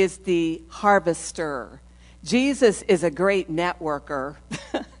Father, is the harvester. Jesus is a great networker.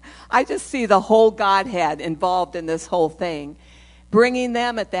 I just see the whole Godhead involved in this whole thing. Bringing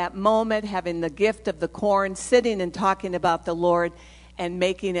them at that moment, having the gift of the corn, sitting and talking about the Lord, and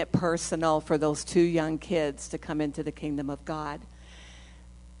making it personal for those 2 young kids to come into the kingdom of God.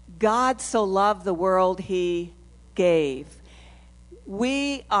 God so loved the world, he gave.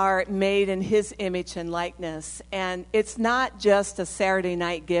 We are made in his image and likeness, and it's not just a Saturday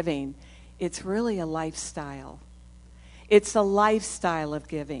night giving. It's really a lifestyle. It's a lifestyle of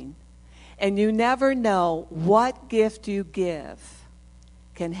giving. And you never know what gift you give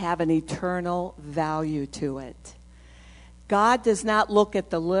can have an eternal value to it. God does not look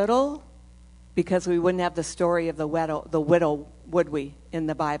at the little, because we wouldn't have the story of the widow, would we, in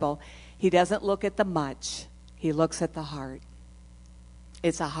the Bible. He doesn't look at the much. He looks at the heart.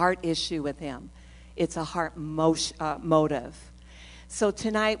 It's a heart issue with him. It's a heart motive. So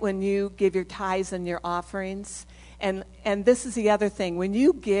tonight when you give your tithes and your offerings, and this is the other thing, when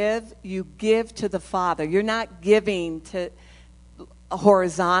you give to the Father. You're not giving to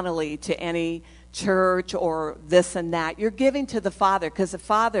horizontally to any church or this and that. You're giving to the Father, because the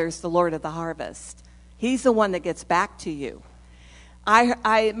Father is the Lord of the harvest. He's the one that gets back to you.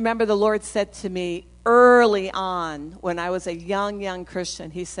 I remember the Lord said to me early on when I was a young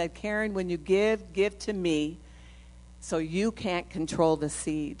Christian, he said, Karen, when you give to me, so you can't control the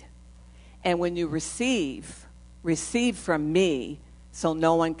seed. And when you receive from me, so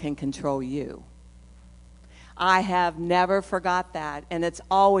no one can control you. I have never forgot that. And I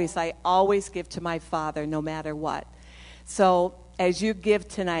always give to my Father no matter what. So as you give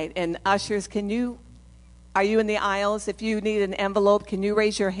tonight, and ushers, are you in the aisles? If you need an envelope, can you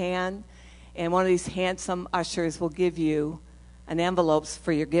raise your hand? And one of these handsome ushers will give you an envelope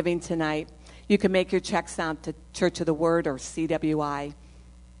for your giving tonight. You can make your checks out to Church of the Word or CWI.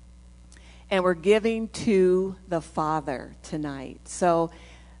 And we're giving to the Father tonight. So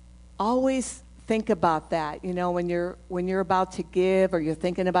always think about that. You know, when you're about to give, or you're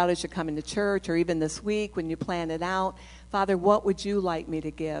thinking about it as you're coming to church, or even this week when you plan it out, Father, what would you like me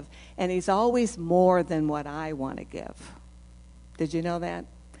to give? And he's always more than what I want to give. Did you know that?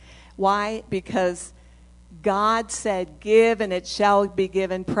 Why? Because God said, give and it shall be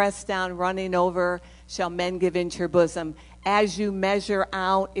given, pressed down, running over, shall men give into your bosom. As you measure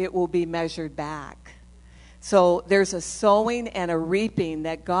out, it will be measured back. So there's a sowing and a reaping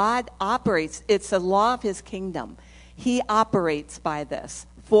that God operates. It's a law of his kingdom. He operates by this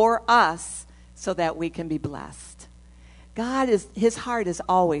for us so that we can be blessed. His heart is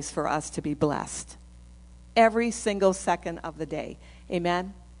always for us to be blessed. Every single second of the day.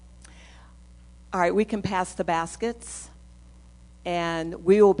 Amen? All right, we can pass the baskets, and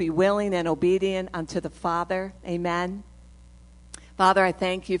we will be willing and obedient unto the Father. Amen. Father, I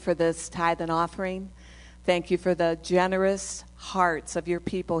thank you for this tithe and offering. Thank you for the generous hearts of your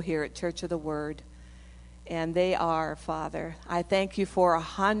people here at Church of the Word. And they are, Father, I thank you for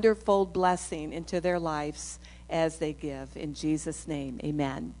 100-fold blessing into their lives as they give. In Jesus' name,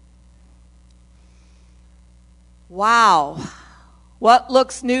 amen. Wow. What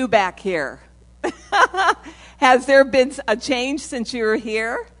looks new back here? Has there been a change since you were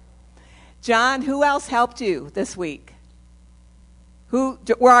here? John, who else helped you this week?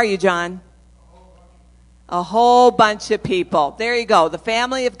 Where are you, John? A whole bunch of people. There you go. The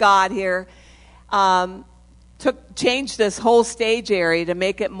family of God here changed this whole stage area to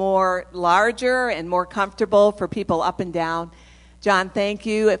make it more larger and more comfortable for people up and down. John, thank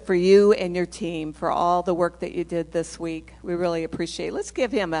you for you and your team for all the work that you did this week. We really appreciate it. Let's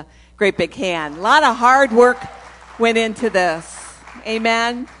give him a great big hand. A lot of hard work went into this.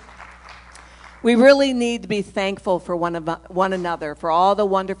 Amen. We really need to be thankful for one another, for all the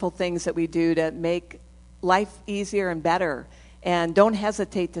wonderful things that we do to make life easier and better. And don't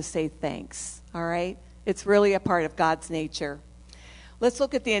hesitate to say thanks, all right? It's really a part of God's nature. Let's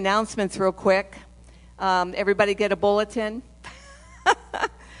look at the announcements real quick. Everybody get a bulletin?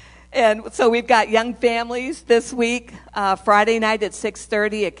 And so we've got Young Families this week, Friday night at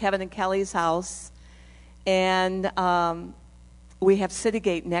 6:30 at Kevin and Kelly's house. And we have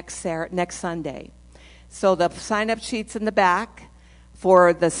Citygate next Sunday. So the sign-up sheet's in the back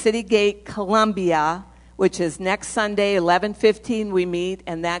for the Citygate Columbia, which is next Sunday, 11:15 we meet,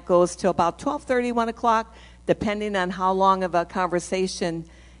 and that goes to about 12:30, 1 o'clock, depending on how long of a conversation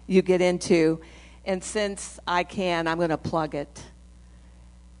you get into. And since I'm going to plug it.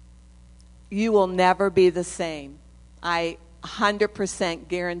 You will never be the same. I 100%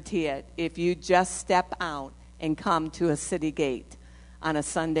 guarantee it if you just step out and come to a Citygate on a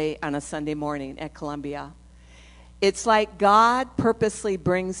Sunday morning at Columbia. It's like God purposely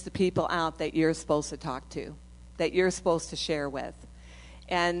brings the people out that you're supposed to talk to, that you're supposed to share with.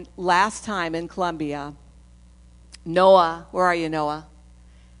 And last time in Columbia, Noah, where are you, Noah?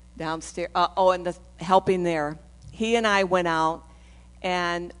 Downstairs. And the helping there. He and I went out,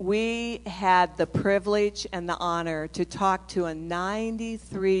 and we had the privilege and the honor to talk to a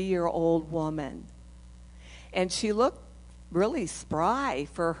 93-year-old woman. And she looked really spry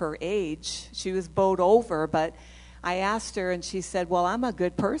for her age. She was bowed over, but I asked her, and she said, well, I'm a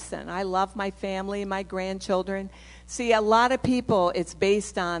good person. I love my family, my grandchildren. See, a lot of people, it's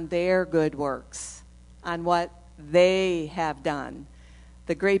based on their good works, on what they have done.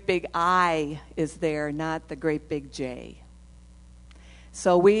 The great big I is there, not the great big J.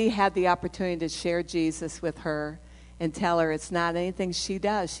 So we had the opportunity to share Jesus with her and tell her it's not anything she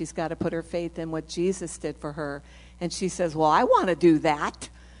does. She's got to put her faith in what Jesus did for her. And she says, well, I want to do that.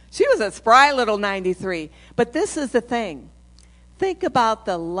 She was a spry little 93. But this is the thing. Think about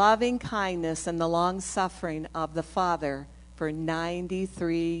the loving kindness and the long suffering of the Father for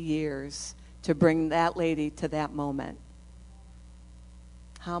 93 years to bring that lady to that moment.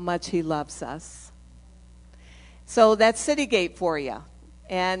 How much he loves us. So that's City Gate for you.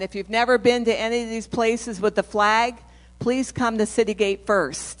 And if you've never been to any of these places with the flag, please come to City Gate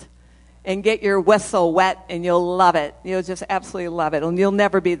first and get your whistle wet, and you'll love it. You'll just absolutely love it, and you'll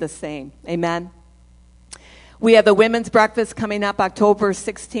never be the same. Amen? We have the women's breakfast coming up October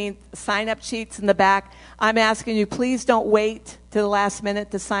 16th. Sign-up sheets in the back. I'm asking you, please don't wait to the last minute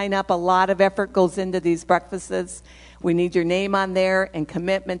to sign up. A lot of effort goes into these breakfasts. We need your name on there and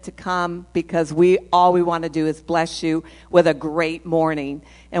commitment to come, because all we want to do is bless you with a great morning.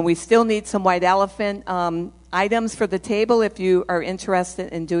 And we still need some white elephant items for the table if you are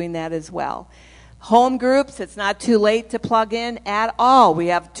interested in doing that as well. Home groups, it's not too late to plug in at all. We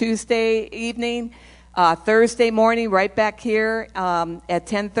have Tuesday evening, Thursday morning right back here at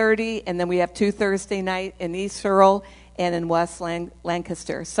 10:30, and then we have 2 Thursday night in East Earl and in West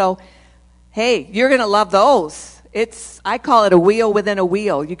Lancaster. So, hey, you're going to love those. I call it a wheel within a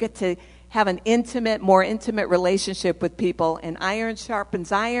wheel. You get to have an more intimate relationship with people, and iron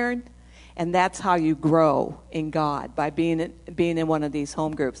sharpens iron, and that's how you grow in God, by being in one of these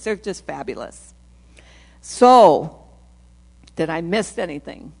home groups. They're just fabulous. So, did I miss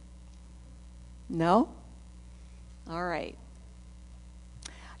anything? No? All right.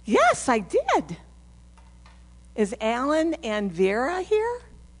 Yes, I did. Is Alan and Vera here?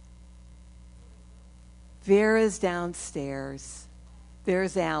 Vera's downstairs.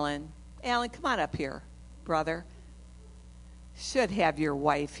 There's Alan. Alan, come on up here, brother. Should have your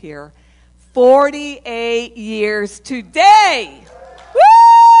wife here. 48 years today.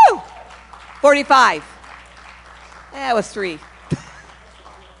 Woo! 45. That was 3.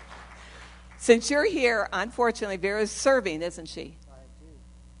 Since you're here, unfortunately, Vera's serving, isn't she? I do.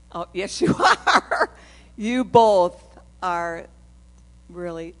 Oh, yes, you are. You both are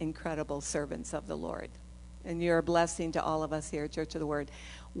really incredible servants of the Lord. And you're a blessing to all of us here at Church of the Word.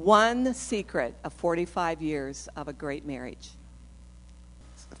 One secret of 45 years of a great marriage.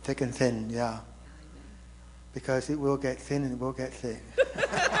 Thick and thin, yeah. Because it will get thin and it will get thick.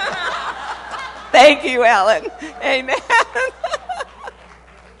 Thank you, Alan. Amen.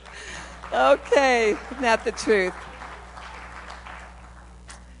 Okay, isn't that the truth?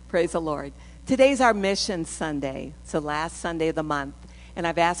 Praise the Lord. Today's our Mission Sunday. It's the last Sunday of the month. And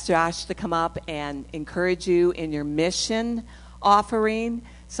I've asked Josh to come up and encourage you in your mission offering.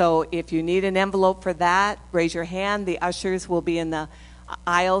 So if you need an envelope for that, raise your hand. The ushers will be in the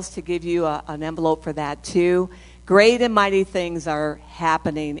aisles to give you an envelope for that too. Great and mighty things are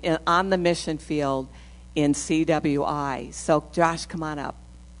happening on the mission field in CWI. So Josh, come on up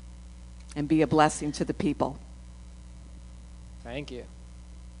and be a blessing to the people. Thank you.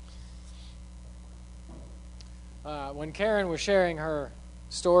 When Karen was sharing her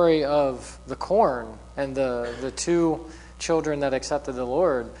story of the corn and the 2 children that accepted the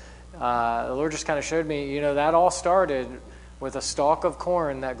Lord just kind of showed me, that all started with a stalk of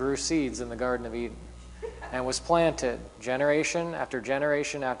corn that grew seeds in the Garden of Eden and was planted generation after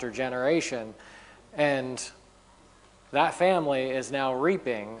generation after generation. And that family is now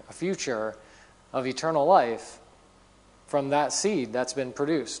reaping a future of eternal life from that seed that's been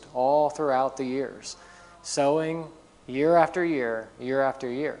produced all throughout the years, sowing year after year, year after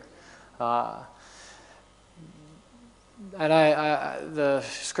year. And the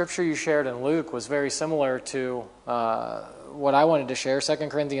scripture you shared in Luke was very similar to what I wanted to share, 2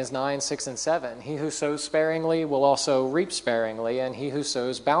 Corinthians 9, 6, and 7. He who sows sparingly will also reap sparingly, and he who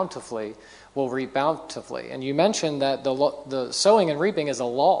sows bountifully will reap bountifully. And you mentioned that the sowing and reaping is a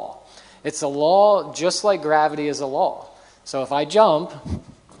law. It's a law just like gravity is a law. So if I jump,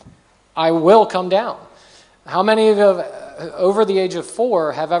 I will come down. How many of you over the age of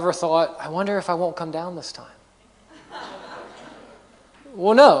 4 have ever thought, I wonder if I won't come down this time?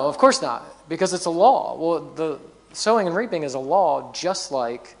 Well, no, of course not, because it's a law. Well, the sowing and reaping is a law just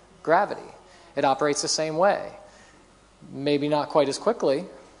like gravity. It operates the same way. Maybe not quite as quickly,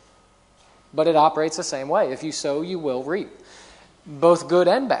 but it operates the same way. If you sow, you will reap, both good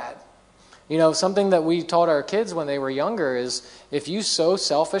and bad. Something that we taught our kids when they were younger is if you sow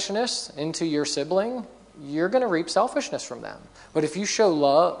selfishness into your sibling, you're going to reap selfishness from them. But if you sow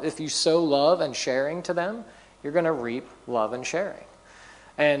love and sharing to them, you're going to reap love and sharing.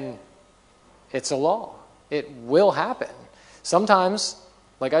 And it's a law. It will happen. Sometimes,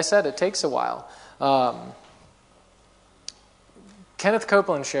 like I said, it takes a while. Kenneth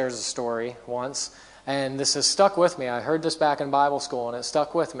Copeland shares a story once, and this has stuck with me. I heard this back in Bible school, and it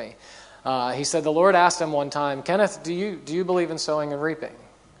stuck with me. He said the Lord asked him one time, Kenneth, do you believe in sowing and reaping?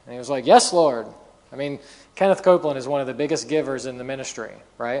 And he was like, yes, Lord. I mean, Kenneth Copeland is one of the biggest givers in the ministry,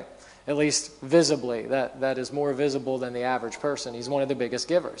 right? At least visibly. That is more visible than the average person. He's one of the biggest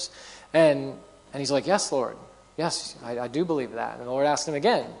givers. And he's like, yes, Lord. Yes, I do believe that. And the Lord asked him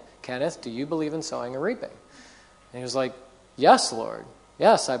again, Kenneth, do you believe in sowing and reaping? And he was like, yes, Lord.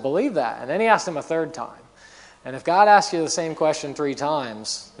 Yes, I believe that. And then he asked him a third time. And if God asks you the same question 3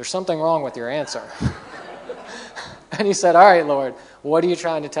 times, there's something wrong with your answer. And he said, all right, Lord, what are you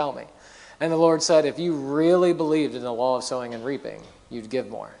trying to tell me? And the Lord said, if you really believed in the law of sowing and reaping, you'd give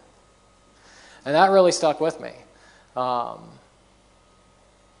more. And that really stuck with me.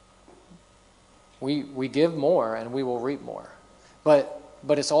 We give more and we will reap more. But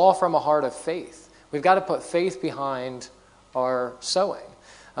it's all from a heart of faith. We've got to put faith behind our sowing.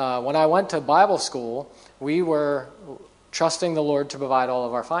 When I went to Bible school, we were trusting the Lord to provide all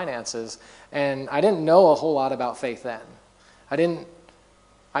of our finances, and I didn't know a whole lot about faith then.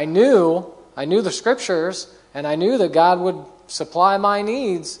 I knew the scriptures, and I knew that God would supply my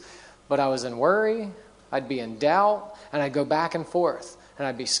needs, but I was in worry, I'd be in doubt, and I'd go back and forth, and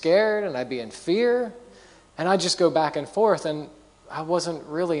I'd be scared, and I'd be in fear, and I'd just go back and forth, and I wasn't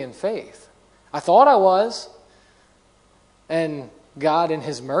really in faith. I thought I was, and God in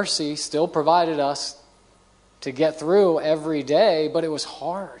His mercy still provided us to get through every day, but it was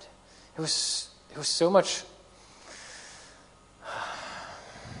hard. It was so much.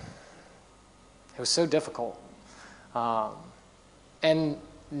 It was so difficult. And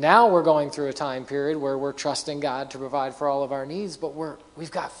now we're going through a time period where we're trusting God to provide for all of our needs, but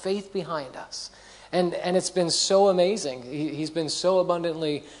we've got faith behind us. And it's been so amazing. He's been so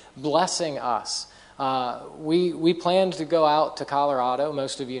abundantly blessing us. We planned to go out to Colorado,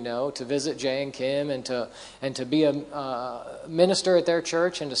 most of you know, to visit Jay and Kim and to be a minister at their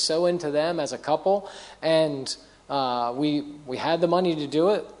church and to sow into them as a couple. And we had the money to do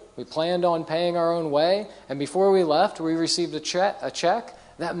it. We planned on paying our own way. And before we left, we received a check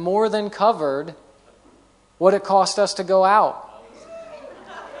that more than covered what it cost us to go out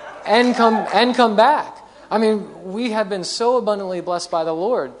and come back. I mean, we have been so abundantly blessed by the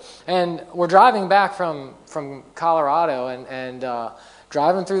Lord. And we're driving back from Colorado and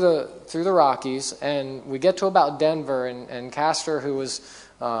driving through the Rockies, and we get to about Denver, and Castor, who was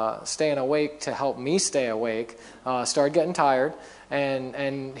staying awake to help me stay awake, started getting tired,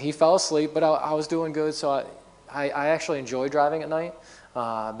 and he fell asleep, but I was doing good, so I actually enjoy driving at night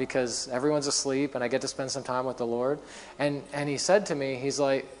because everyone's asleep, and I get to spend some time with the Lord. And he said to me,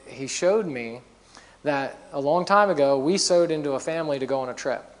 he showed me that a long time ago, we sowed into a family to go on a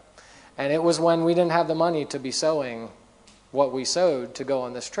trip. And it was when we didn't have the money to be sowing what we sowed to go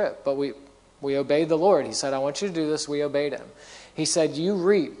on this trip. But we obeyed the Lord. He said, I want you to do this. We obeyed Him. He said, you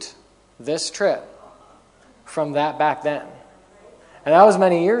reaped this trip from that back then. And that was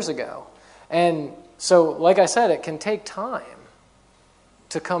many years ago. And so, like I said, it can take time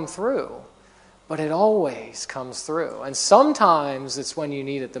to come through. But it always comes through. And sometimes it's when you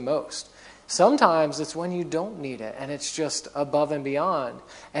need it the most. Sometimes it's when you don't need it, and it's just above and beyond.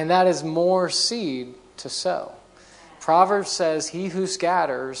 And that is more seed to sow. Proverbs says, he who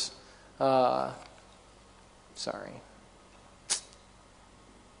scatters, there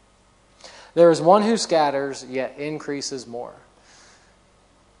is one who scatters, yet increases more.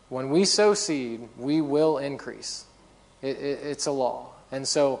 When we sow seed, we will increase. It's a law. And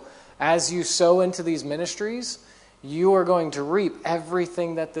so, as you sow into these ministries, you are going to reap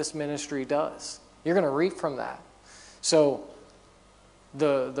everything that this ministry does. You're going to reap from that. So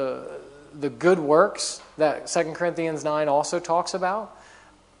the good works that 2 Corinthians 9 also talks about,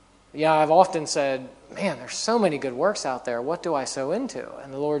 I've often said, man, there's so many good works out there. What do I sow into?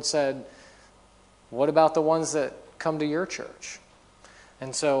 And the Lord said, what about the ones that come to your church?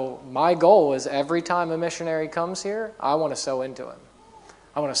 And so my goal is every time a missionary comes here, I want to sow into him.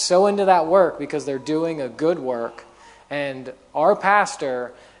 I want to sow into that work because they're doing a good work. And our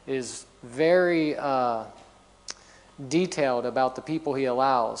pastor is very detailed about the people he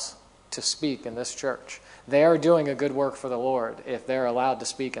allows to speak in this church. They are doing a good work for the Lord if they're allowed to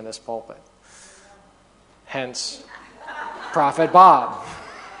speak in this pulpit. Hence, Prophet Bob.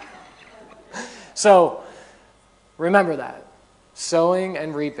 So remember that. Sowing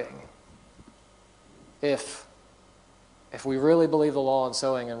and reaping. If we really believe the law in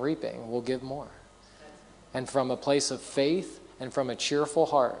sowing and reaping, we'll give more. And from a place of faith and from a cheerful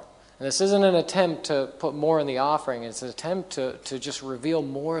heart. And this isn't an attempt to put more in the offering. It's an attempt to just reveal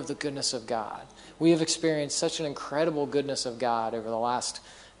more of the goodness of God. We have experienced such an incredible goodness of God over the last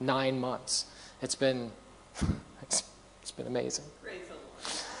 9 months. It's been amazing.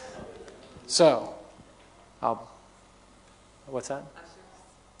 So, what's that?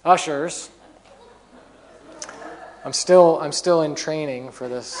 Ushers. I'm still in training for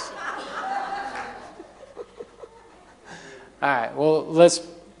this. All right. Well,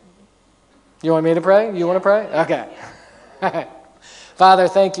 you want me to pray? You want to pray? Okay. All right. Father,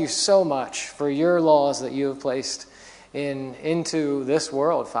 thank you so much for your laws that you have placed into this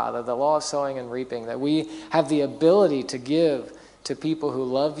world, Father, the law of sowing and reaping, that we have the ability to give to people who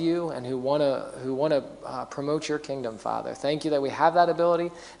love you and who want to promote your kingdom, Father. Thank you that we have that ability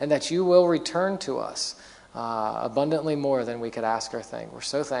and that you will return to us abundantly more than we could ask or think. We're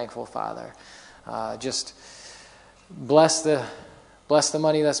so thankful, Father. Just bless the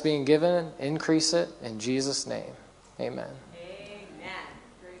money that's being given, increase it in Jesus' name. Amen.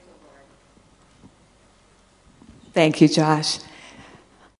 Thank you, Josh.